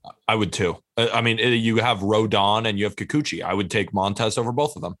 right? I would too. I mean, you have Rodon and you have Kikuchi. I would take Montas over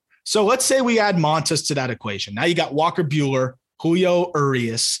both of them. So let's say we add Montas to that equation. Now you got Walker Buehler, Julio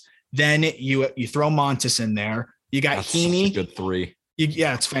Urias. Then you throw Montas in there. You got Heaney. Good three.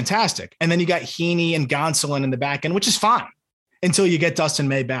 It's fantastic. And then you got Heaney and Gonsolin in the back end, which is fine until you get Dustin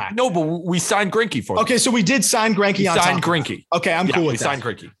May back. No, but we signed Greinke for them. Okay, so we did sign Greinke on signed Greinke. Okay, I'm cool with that. We signed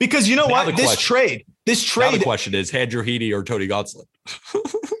Greinke. Because you know now what? This trade. Now the question is, Andrew Heaney or Tony Gonsolin?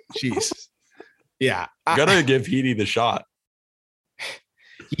 Jeez. Yeah. Gotta give Heaney the shot.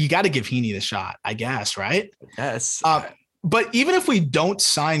 You got to give Heaney the shot, I guess, right? Yes. But even if we don't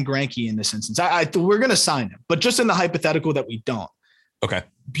sign Greinke in this instance, we're going to sign him. But just in the hypothetical that we don't. Okay.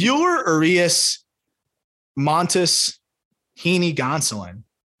 Buehler, Urias, Montas, Heaney, Gonsolin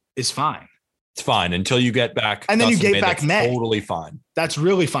is fine. It's fine until you get back. And then you get back May. Totally fine. That's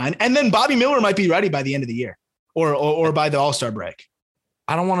really fine. And then Bobby Miller might be ready by the end of the year or by the All-Star break.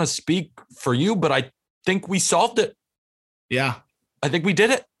 I don't want to speak for you, but I think we solved it. Yeah. I think we did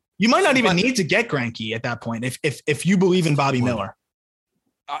it. You might not even need to get Greinke at that point if you believe in Bobby Miller.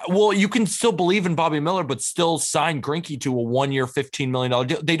 Well, you can still believe in Bobby Miller, but still sign Greinke to a 1-year, $15 million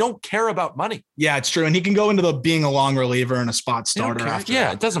deal. They don't care about money. Yeah, it's true. And he can go into being a long reliever and a spot starter after.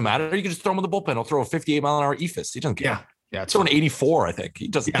 Yeah, it doesn't matter. You can just throw him in the bullpen. He'll throw a 58-mile-an-hour eephus. He doesn't care. Yeah. It's an 84, I think. He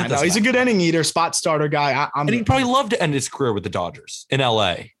doesn't. Yeah, he's a good inning eater, spot starter guy. And he'd probably love to end his career with the Dodgers in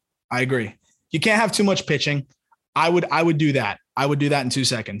LA. I agree. You can't have too much pitching. I would do that. I would do that in 2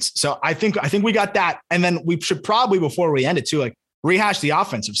 seconds. So I think we got that. And then we should probably, before we end it too, rehash the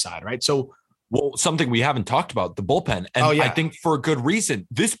offensive side, right? So, something we haven't talked about, the bullpen. And I think for a good reason,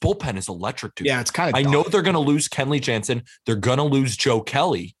 this bullpen is electric, dude. Yeah, it's kind of I know they're going to lose Kenley Jansen. They're going to lose Joe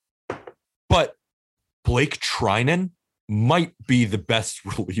Kelly. But Blake Trinan might be the best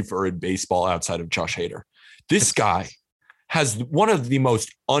reliever in baseball outside of Josh Hader. This guy has one of the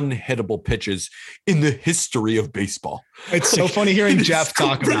most unhittable pitches in the history of baseball. It's so funny hearing Jeff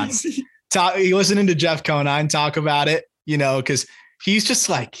talk about it. Listening to Jeff Conine talk about it, because he's just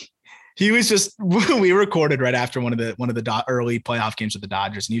we recorded right after one of the early playoff games with the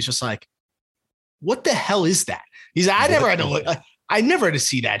Dodgers, and he's just like, what the hell is that? He's like, I never had to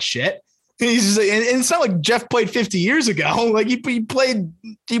see that shit. And he's just, and it's not like Jeff played 50 years ago. Like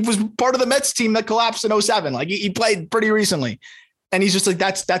he was part of the Mets team that collapsed in 07. Like he played pretty recently. And he's just like,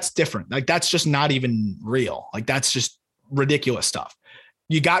 that's different. Like, that's just not even real. Like, that's just ridiculous stuff.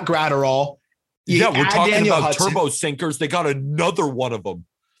 You got Gratterall. We're talking Daniel about Hudson. Turbo sinkers. They got another one of them.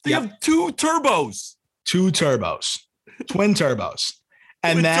 They have two turbos. Twin turbos.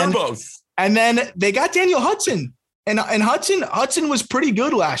 And then they got Daniel Hudson. And Hudson was pretty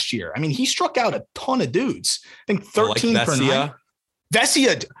good last year. I mean, he struck out a ton of dudes. I think 13 per 9.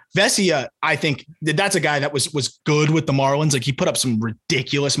 Vesia, I think that's a guy that was good with the Marlins. Like, he put up some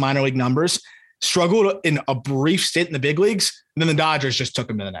ridiculous minor league numbers, struggled in a brief stint in the big leagues, and then the Dodgers just took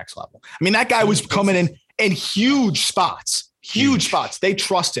him to the next level. I mean, that guy was coming in huge spots. They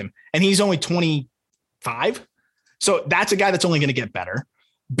trust him, and he's only 25. So that's a guy that's only going to get better.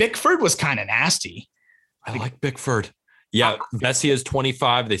 Bickford was kind of nasty. I like Bickford. Yeah, Vesia is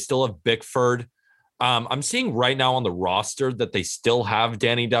 25. They still have Bickford. I'm seeing right now on the roster that they still have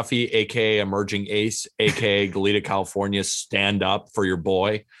Danny Duffy, aka Emerging Ace, aka Goleta, California. Stand up for your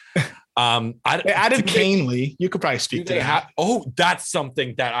boy. They added Canely. You could probably speak to that. That's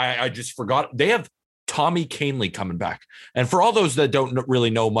something that I just forgot. They have Tommy Canely coming back. And for all those that don't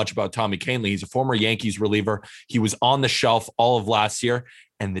really know much about Tommy Canely, he's a former Yankees reliever. He was on the shelf all of last year,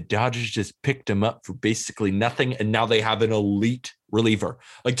 and the Dodgers just picked him up for basically nothing. And now they have an elite reliever.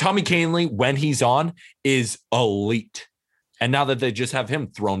 Like, Tommy Canely, when he's on, is elite. And now that they just have him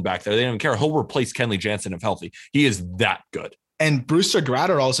thrown back there, they don't even care. He'll replace Kenley Jansen if healthy. He is that good. And Brewster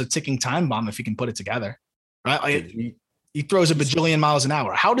Gratterall is a ticking time bomb if he can put it together. Right? Like, he throws a bajillion miles an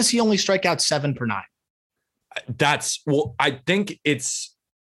hour. How does he only strike out 7 per 9? I think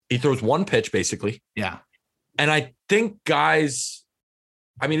he throws one pitch basically. Yeah. And I think guys,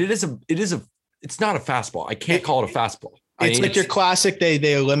 I mean, it's not a fastball. I can't call it a fastball. It's like your classic.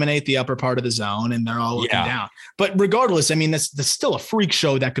 They eliminate the upper part of the zone and they're all looking down. But regardless, I mean, that's still a freak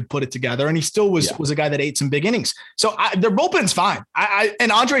show that could put it together. And he still was a guy that ate some big innings. So their bullpen's fine.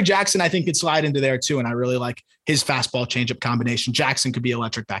 And Andre Jackson, I think, could slide into there too. And I really like his fastball changeup combination. Jackson could be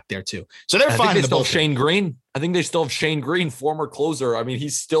electric back there too. So they're fine. They still have Shane Green. I think they still have Shane Green, former closer. I mean,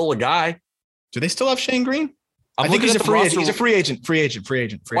 he's still a guy. Do they still have Shane Green? I think he's a free agent. He's a free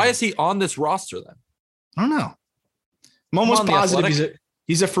agent. Why is he on this roster then? I don't know. I'm almost positive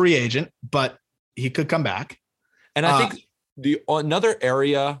he's a free agent, but he could come back. And I think another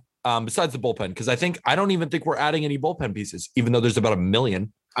area besides the bullpen, because I don't even think we're adding any bullpen pieces, even though there's about 1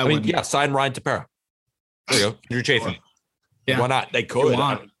 million. I mean, sign Ryan Tepera. There you go. Andrew Chafin. Yeah. Why not? They could.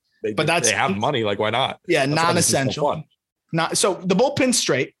 But they have money. Like, why not? Yeah, non-essential. So the bullpen's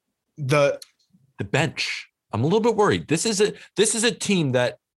straight. The bench. I'm a little bit worried. This is a team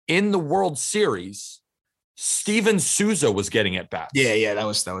that in the World Series, Steven Souza was getting at bats. Yeah, that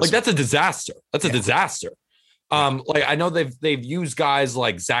was like that's a disaster. That's a disaster. Like I know they've used guys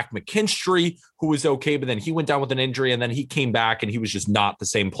like Zach McKinstry, who was okay, but then he went down with an injury and then he came back and he was just not the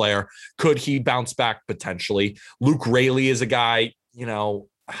same player. Could he bounce back potentially? Luke Raley is a guy,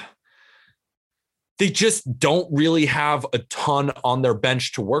 they just don't really have a ton on their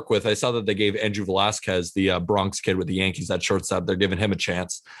bench to work with. I saw that they gave Andrew Velasquez, the Bronx kid with the Yankees, that shortstop. They're giving him a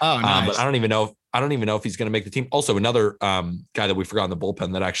chance. Oh, nice. But I don't even know if he's going to make the team. Also, another guy that we forgot in the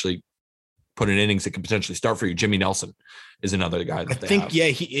bullpen that actually put in innings that could potentially start for you, Jimmy Nelson, is another guy. That I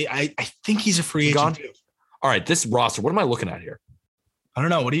think he's a free agent too. All right, this roster. What am I looking at here? I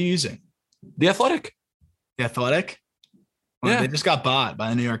don't know. What are you using? The Athletic. The Athletic. Well, they just got bought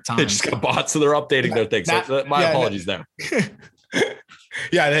by the New York Times. They just got bought, so they're updating their things. So my apologies there.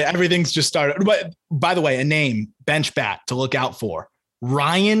 Everything's just started. But by the way, a name, bench bat to look out for: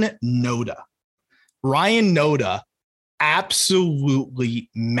 Ryan Noda. Ryan Noda absolutely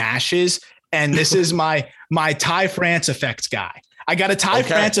mashes, and this is my Ty France effects guy. I got a Ty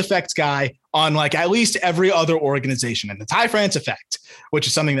France effects guy on like at least every other organization, and the Ty France effect, which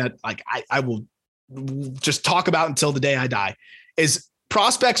is something that like I will just talk about until the day I die, is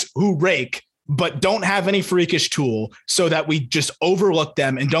prospects who rake but don't have any freakish tool, so that we just overlook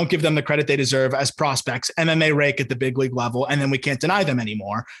them and don't give them the credit they deserve as prospects. And then they rake at the big league level and then we can't deny them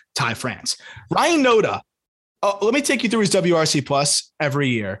anymore. Ty France. Ryan Noda. Let me take you through his WRC plus every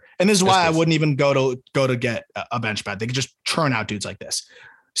year. And this is why I wouldn't even go to get a bench bat. They could just churn out dudes like this.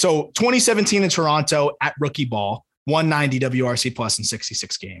 So 2017 in Toronto at rookie ball, 190 WRC plus in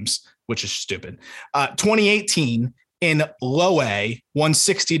 66 games, which is stupid. 2018 in low A,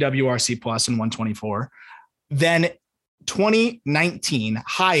 160 WRC plus in 124. Then 2019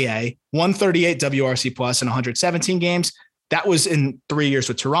 high A, 138 WRC plus in 117 games. That was in 3 years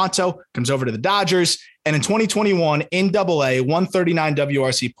with Toronto, comes over to the Dodgers. And in 2021 in double A, 139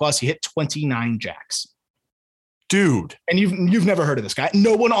 WRC plus, he hit 29 jacks. Dude. And you've never heard of this guy.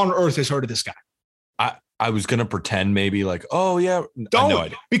 No one on earth has heard of this guy. I was gonna pretend maybe like, oh yeah, don't, no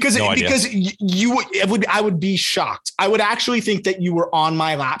idea. because I would be shocked. I would actually think that you were on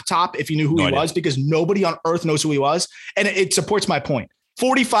my laptop if you knew who he was, because nobody on earth knows who he was, and it supports my point.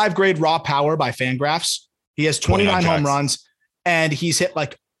 45 grade raw power by Fangraphs. He has 29 home runs, and he's hit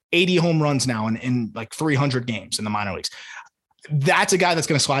like 80 home runs now in like 300 games in the minor leagues. That's a guy that's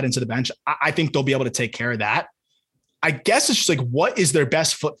going to slide into the bench. I think they'll be able to take care of that. I guess it's just like, what is their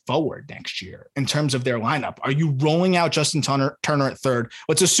best foot forward next year in terms of their lineup? Are you rolling out Justin Turner at third?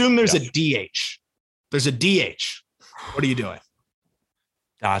 Let's assume there's a DH. There's a DH. What are you doing?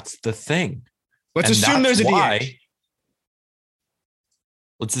 That's the thing. Let's assume there's a DH.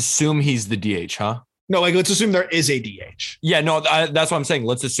 Let's assume he's the DH, huh? No, like let's assume there is a DH. Yeah, no, that's what I'm saying.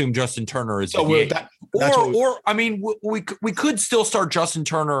 Let's assume Justin Turner is the DH. Or I mean, we could still start Justin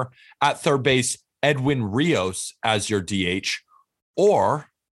Turner at third base, Edwin Rios as your DH, or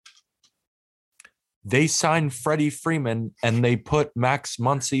they sign Freddie Freeman and they put Max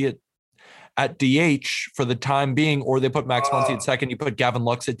Muncy at DH for the time being, or they put Max Muncy at second. You put Gavin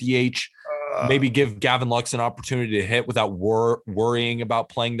Lux at DH. Maybe give Gavin Lux an opportunity to hit without worrying about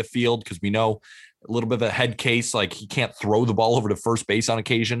playing the field, because we know a little bit of a head case, like he can't throw the ball over to first base on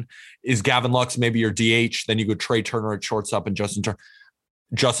occasion. Is Gavin Lux maybe your DH? Then you go Trey Turner at shortstop and Justin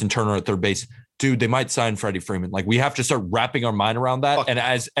Turner at third base. Dude, they might sign Freddie Freeman. Like, we have to start wrapping our mind around that. And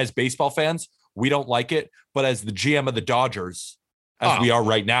as baseball fans, we don't like it. But as the GM of the Dodgers, as we are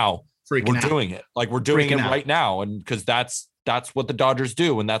right now, we're doing it. Like, we're doing it right now. And because that's what the Dodgers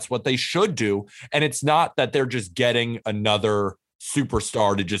do, and that's what they should do. And it's not that they're just getting another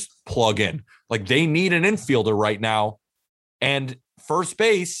superstar to just plug in. Like, they need an infielder right now. And first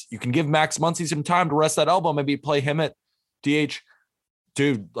base, you can give Max Muncy some time to rest that elbow, maybe play him at DH,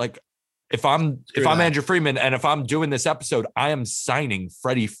 dude, like if I'm Andrew Friedman and if I'm doing this episode, I am signing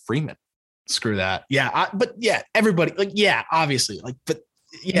Freddie Freeman. Screw that. Yeah. But yeah, everybody like, yeah, obviously like, but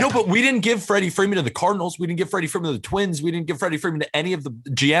yeah. No, but we didn't give Freddie Freeman to the Cardinals. We didn't give Freddie Freeman to the Twins. We didn't give Freddie Freeman to any of the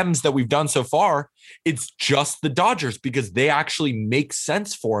GMs that we've done so far. It's just the Dodgers because they actually make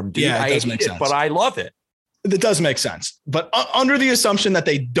sense for him. Dude. Yeah, it does make sense. But I love it. It does make sense. But under the assumption that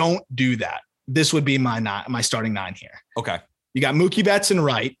they don't do that, this would be my starting 9 here. Okay. You got Mookie Betts in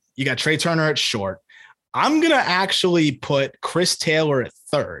right. You got Trey Turner at short. I'm going to actually put Chris Taylor at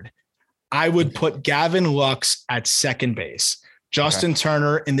third. I would put Gavin Lux at second base. Justin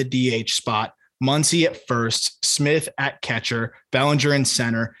Turner in the DH spot, Muncy at first, Smith at catcher, Bellinger in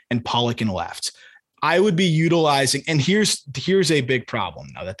center, and Pollock in left. I would be utilizing, and here's a big problem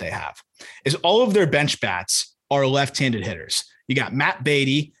now that they have, is all of their bench bats are left-handed hitters. You got Matt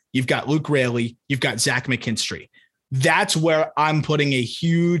Beatty, you've got Luke Raley, you've got Zach McKinstry. That's where I'm putting a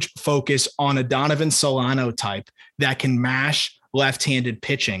huge focus on a Donovan Solano type that can mash left-handed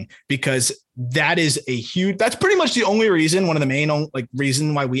pitching, because that's pretty much the only reason, one of the main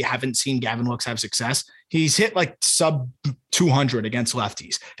reason why we haven't seen Gavin Lux have success. He's hit like sub 200 against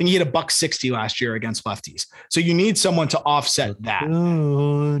lefties. I think he hit $160 last year against lefties. So you need someone to offset that.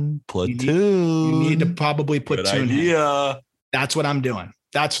 Platoon. You need to probably platoon. That's what I'm doing.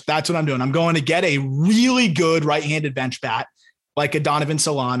 That's what I'm doing. I'm going to get a really good right-handed bench bat like a Donovan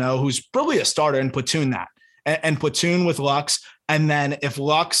Solano, who's probably a starter, and platoon that and platoon with Lux. And then if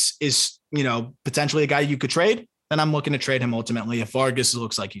Lux is, potentially a guy you could trade, then I'm looking to trade him ultimately if Vargas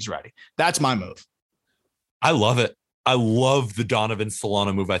looks like he's ready. That's my move. I love it. I love the Donovan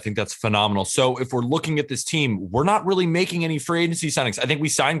Solano move. I think that's phenomenal. So if we're looking at this team, we're not really making any free agency signings. I think we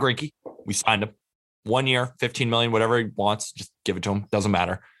signed Greinke. We signed him 1 year, $15 million, whatever he wants. Just give it to him. Doesn't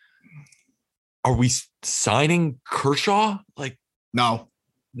matter. Are we signing Kershaw?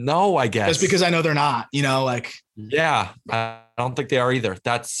 No, I guess. Just because I know they're not, Yeah, I don't think they are either.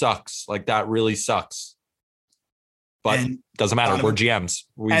 That sucks. That really sucks. But doesn't matter. We're GMs.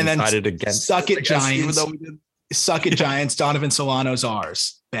 We decided against. Suck it, Giants. Suck it, Giants. Donovan Solano's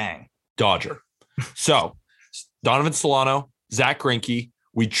ours. Bang. Dodger. So Donovan Solano, Zach Greinke.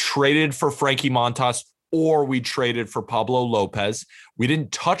 We traded for Frankie Montas, or we traded for Pablo Lopez. We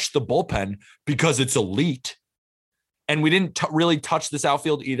didn't touch the bullpen because it's elite. And we didn't really touch this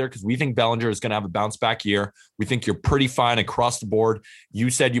outfield either because we think Bellinger is going to have a bounce back year. We think you're pretty fine across the board. You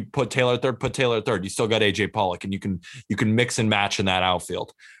said you put Taylor at third. You still got AJ Pollock, and you can mix and match in that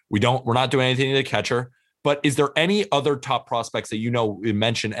outfield. We're not doing anything to the catcher. But is there any other top prospects that we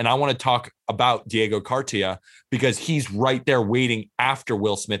mentioned? And I want to talk about Diego Cartilla because he's right there waiting after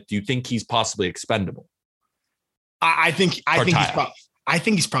Will Smith. Do you think he's possibly expendable? I think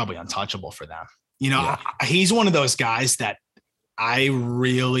he's probably untouchable for them. He's one of those guys that I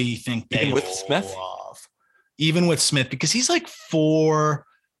really think they even with Smith, even with Smith, because he's like I'd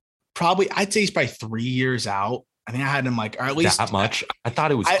say he's probably 3 years out. I think I had him or at least that much. I thought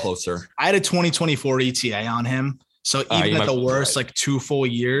it was closer. I had a 2024 ETA on him. So even at the worst, 2 full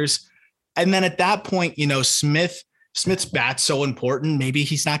years. And then at that point, Smith's bat's so important. Maybe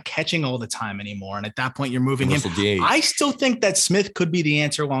he's not catching all the time anymore. And at that point, you're moving him. I still think that Smith could be the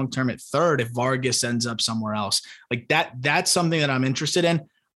answer long-term at third if Vargas ends up somewhere else. That's something that I'm interested in.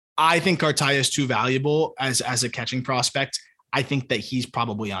 I think Cartaya is too valuable as a catching prospect. I think that he's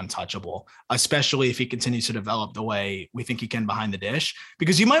probably untouchable, especially if he continues to develop the way we think he can behind the dish,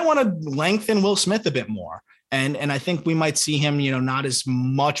 because you might want to lengthen Will Smith a bit more. And I think we might see him, not as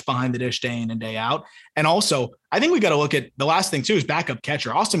much behind the dish day in and day out. And also, I think we got to look at the last thing too is backup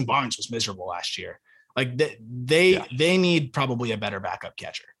catcher. Austin Barnes was miserable last year. They need probably a better backup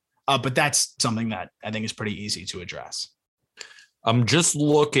catcher. But that's something that I think is pretty easy to address. I'm just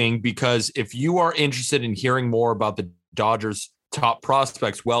looking because if you are interested in hearing more about the Dodgers top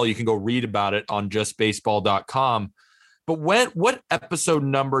prospects, well, you can go read about it on justbaseball.com. But what episode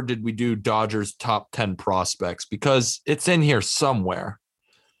number did we do Dodgers top 10 prospects? Because it's in here somewhere.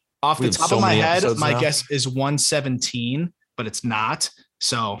 Off the top of my head, my guess is 117, but it's not.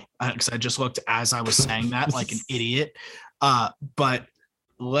 So, because I just looked as I was saying that like an idiot. But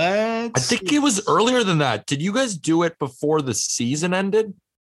I think it was earlier than that. Did you guys do it before the season ended?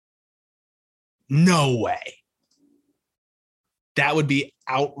 No way. That would be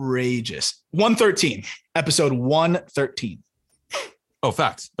outrageous. 113, episode 113. Oh,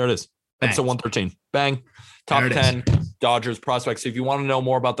 facts. There it is. Episode 113. Bang. Top 10 Dodgers prospects. If you want to know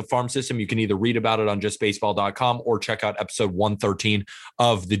more about the farm system, you can either read about it on justbaseball.com or check out episode 113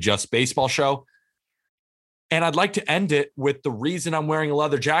 of the Just Baseball Show. And I'd like to end it with the reason I'm wearing a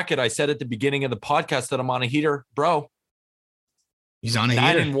leather jacket. I said at the beginning of the podcast that I'm on a heater. Bro, He's on a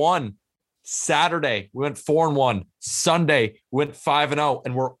heater. 9-1. Saturday, we went 4-1. Sunday, we went 5-0,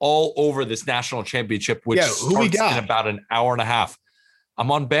 and we're all over this national championship, which who we starts got? in about an hour and a half.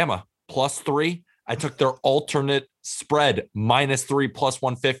 I'm on Bama +3. I took their alternate spread -3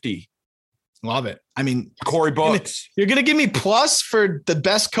 +150. Love it. I mean, Corey Books. You're going to give me plus for the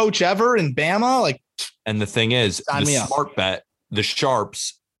best coach ever in Bama? Like, And the thing is, sign me the up. smart bet, the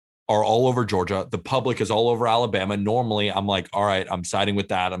sharps are all over Georgia. The public is all over Alabama. Normally, I'm like, all right, I'm siding with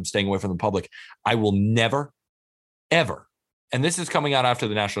that. I'm staying away from the public. I will never, ever, and this is coming out after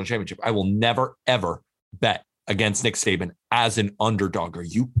the national championship, I will never, ever bet against Nick Saban as an underdog. Are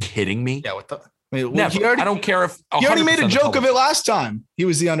you kidding me? yeah, what the? I mean, Never. I don't care if He already made a 100% the joke of public. it last time. He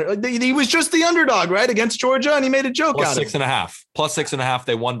was he was just the underdog, right? Against Georgia, and he made a joke out of it. +6.5. +6.5.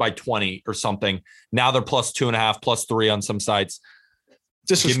 They won by 20 or something. Now they're +2.5, +3 on some sites.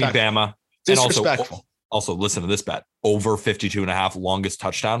 Give me Disrespectful. Bama. Disrespectful. And also listen to this bet. Over 52.5, longest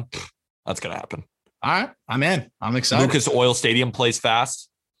touchdown. That's going to happen. All right, I'm in. I'm excited. Lucas Oil Stadium plays fast.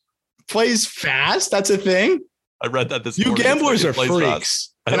 Plays fast. That's a thing. I read that this You morning. gamblers are It plays freaks. fast.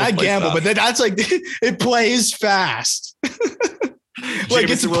 And I It plays gamble, fast. but that's like it plays fast. Like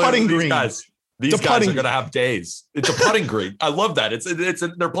it's a Jameson Williams, putting these green. guys It's a are putting going to have days. It's a putting green. I love that.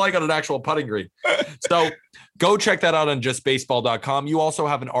 They're playing on an actual putting green. So go check that out on justbaseball.com. You also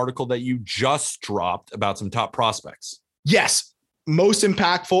have an article that you just dropped about some top prospects. Yes. Most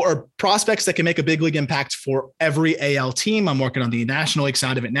impactful or prospects that can make a big league impact for every AL team. I'm working on the National League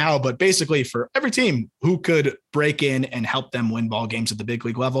side of it now, but basically for every team who could break in and help them win ball games at the big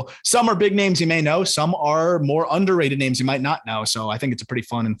league level. Some are big names you may know. Some are more underrated names you might not know. So I think it's a pretty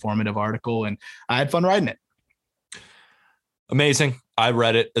fun, informative article, and I had fun writing it. Amazing. I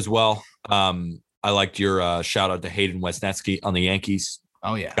read it as well. I liked your shout out to Hayden Wesneski on the Yankees.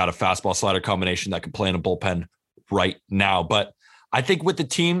 Oh, yeah. Got a fastball slider combination that can play in a bullpen right now. But I think with the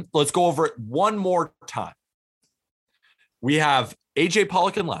team, let's go over it one more time. We have AJ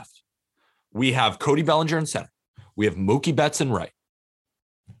Pollock in left. We have Cody Bellinger in center. We have Mookie Betts in right.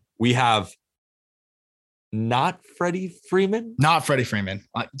 We have not Freddie Freeman. Not Freddie Freeman.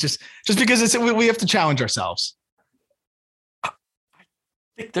 Just because we have to challenge ourselves. I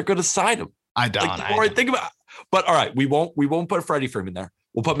think they're going to sign him. I don't. Think about it. But all right, we won't put Freddie Freeman there.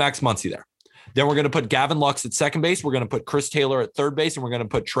 We'll put Max Muncy there. Then we're going to put Gavin Lux at second base. We're going to put Chris Taylor at third base, and we're going to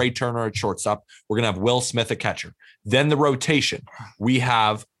put Trey Turner at shortstop. We're going to have Will Smith at catcher. Then the rotation. We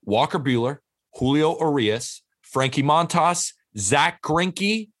have Walker Buehler, Julio Urias, Frankie Montas, Zach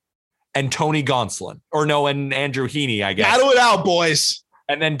Greinke, and Tony Gonsolin. And Andrew Heaney, I guess. Battle it out, boys.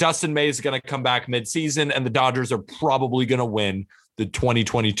 And then Dustin May is going to come back midseason, and the Dodgers are probably going to win the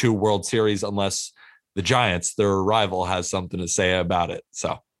 2022 World Series unless the Giants, their rival, has something to say about it.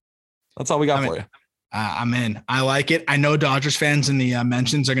 So that's all we got for you. I'm in. I like it. I know Dodgers fans in the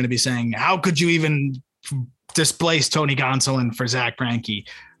mentions are going to be saying, how could you even displace Tony Gonsolin for Zach Greinke?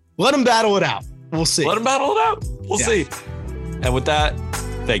 Let them battle it out. We'll see. Let them battle it out. We'll see. And with that,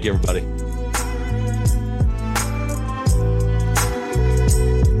 thank you, everybody.